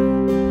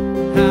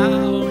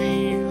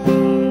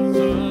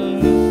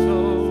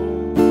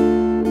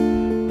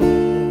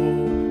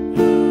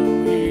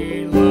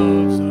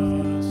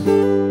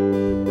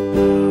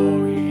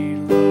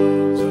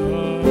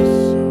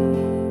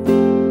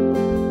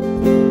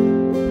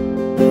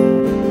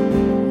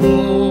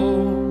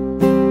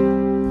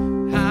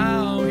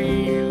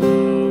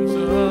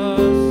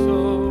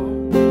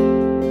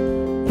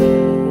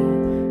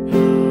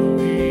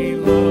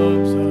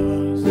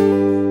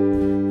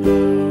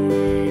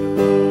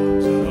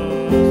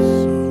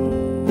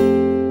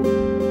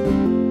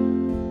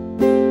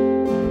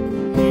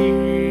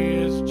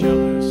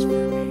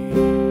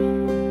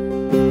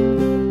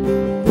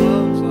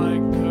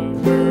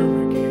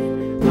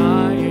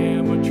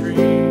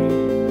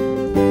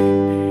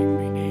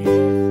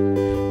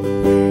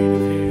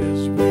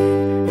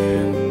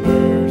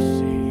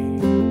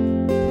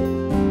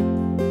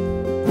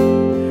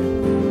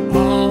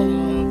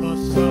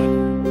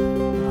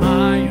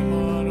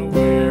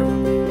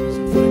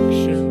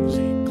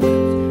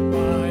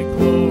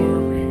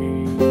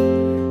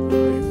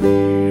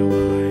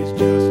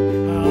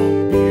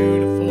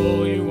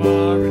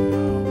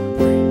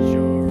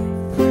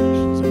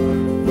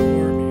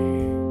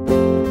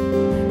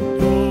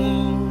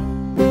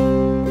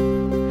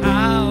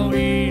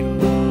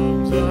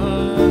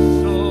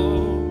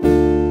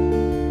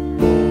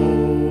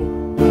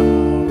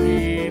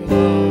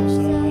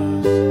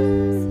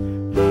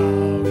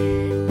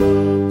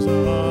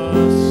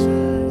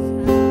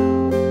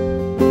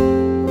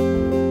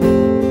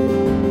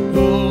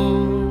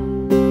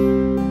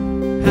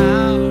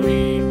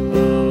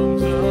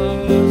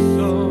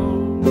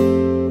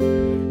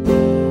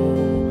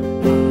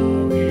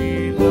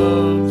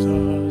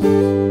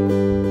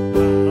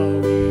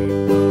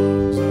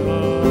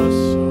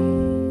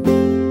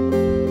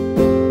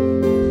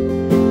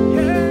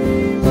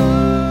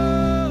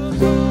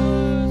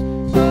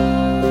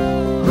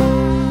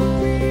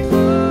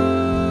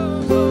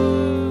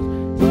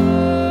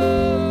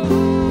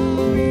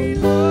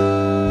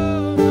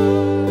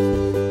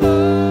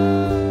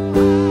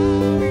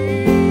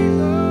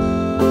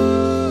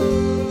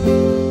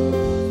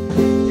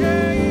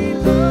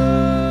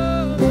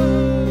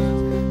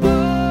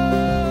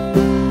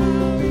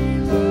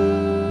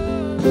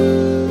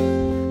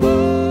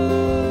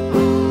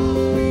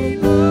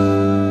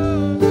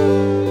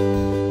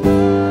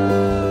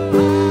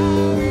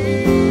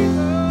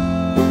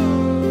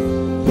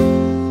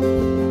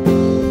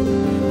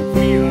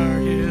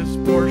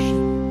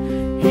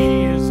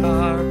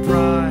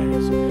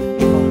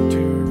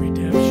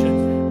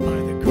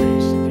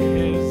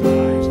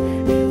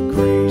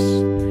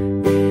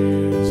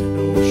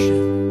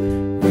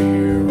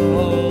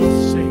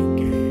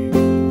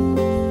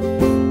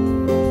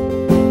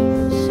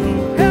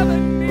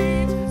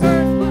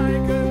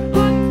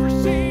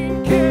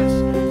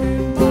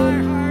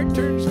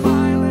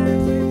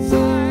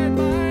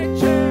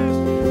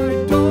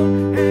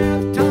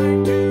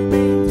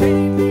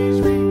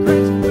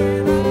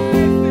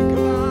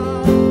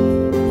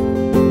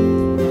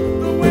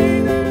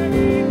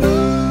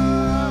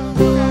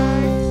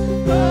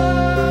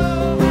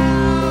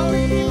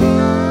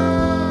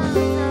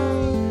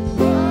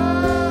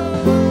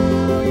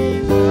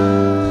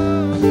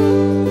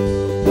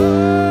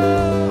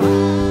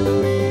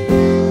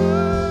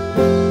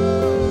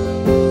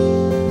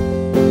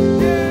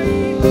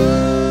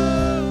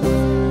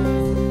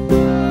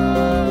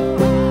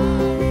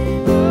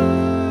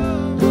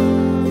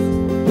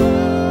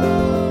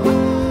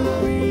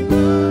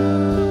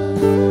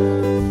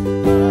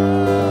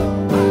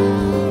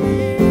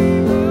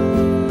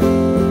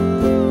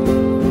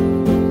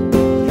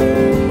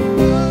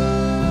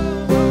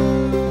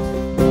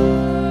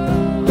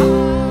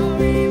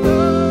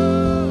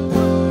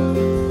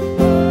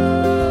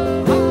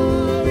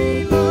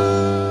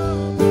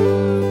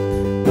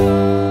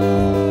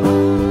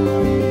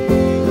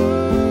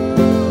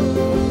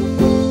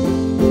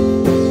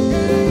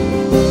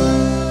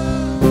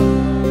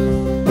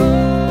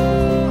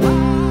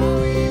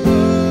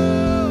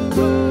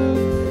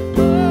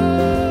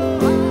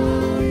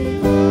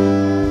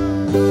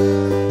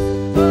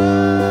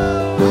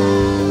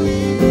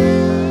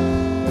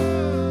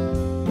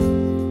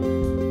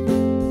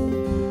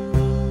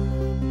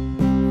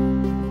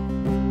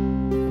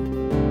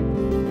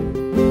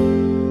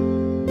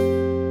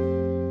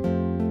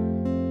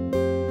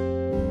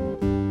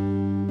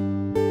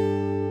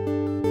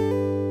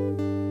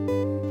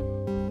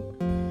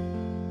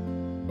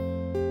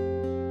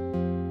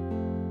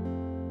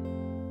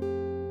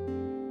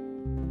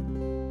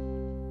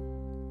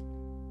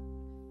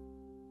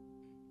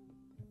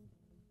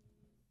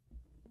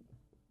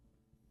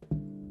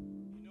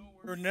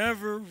 We're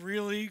never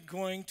really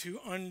going to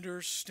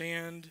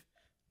understand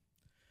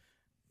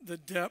the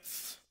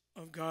depth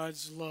of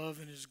God's love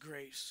and His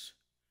grace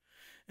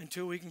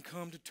until we can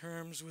come to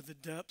terms with the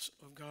depths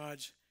of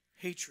God's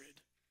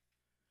hatred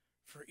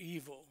for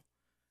evil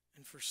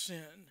and for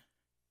sin,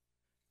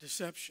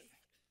 deception.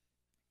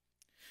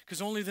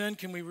 Because only then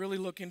can we really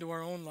look into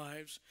our own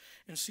lives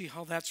and see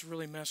how that's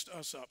really messed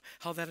us up,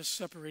 how that has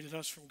separated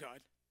us from God.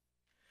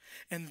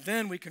 And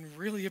then we can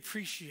really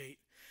appreciate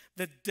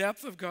the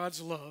depth of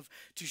God's love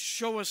to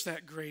show us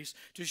that grace,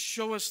 to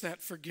show us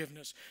that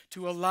forgiveness,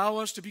 to allow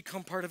us to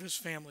become part of His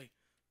family.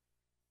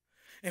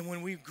 And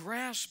when we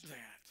grasp that,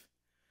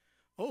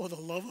 oh, the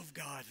love of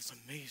God is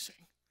amazing.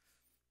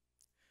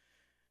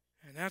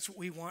 And that's what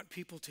we want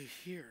people to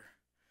hear.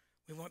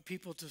 We want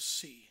people to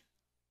see.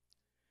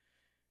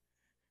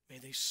 May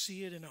they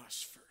see it in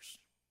us first.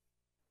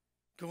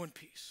 Go in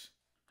peace.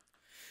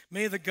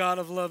 May the God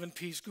of love and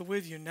peace go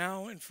with you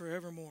now and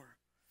forevermore.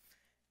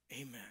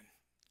 Amen.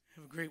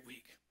 Have a great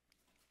week.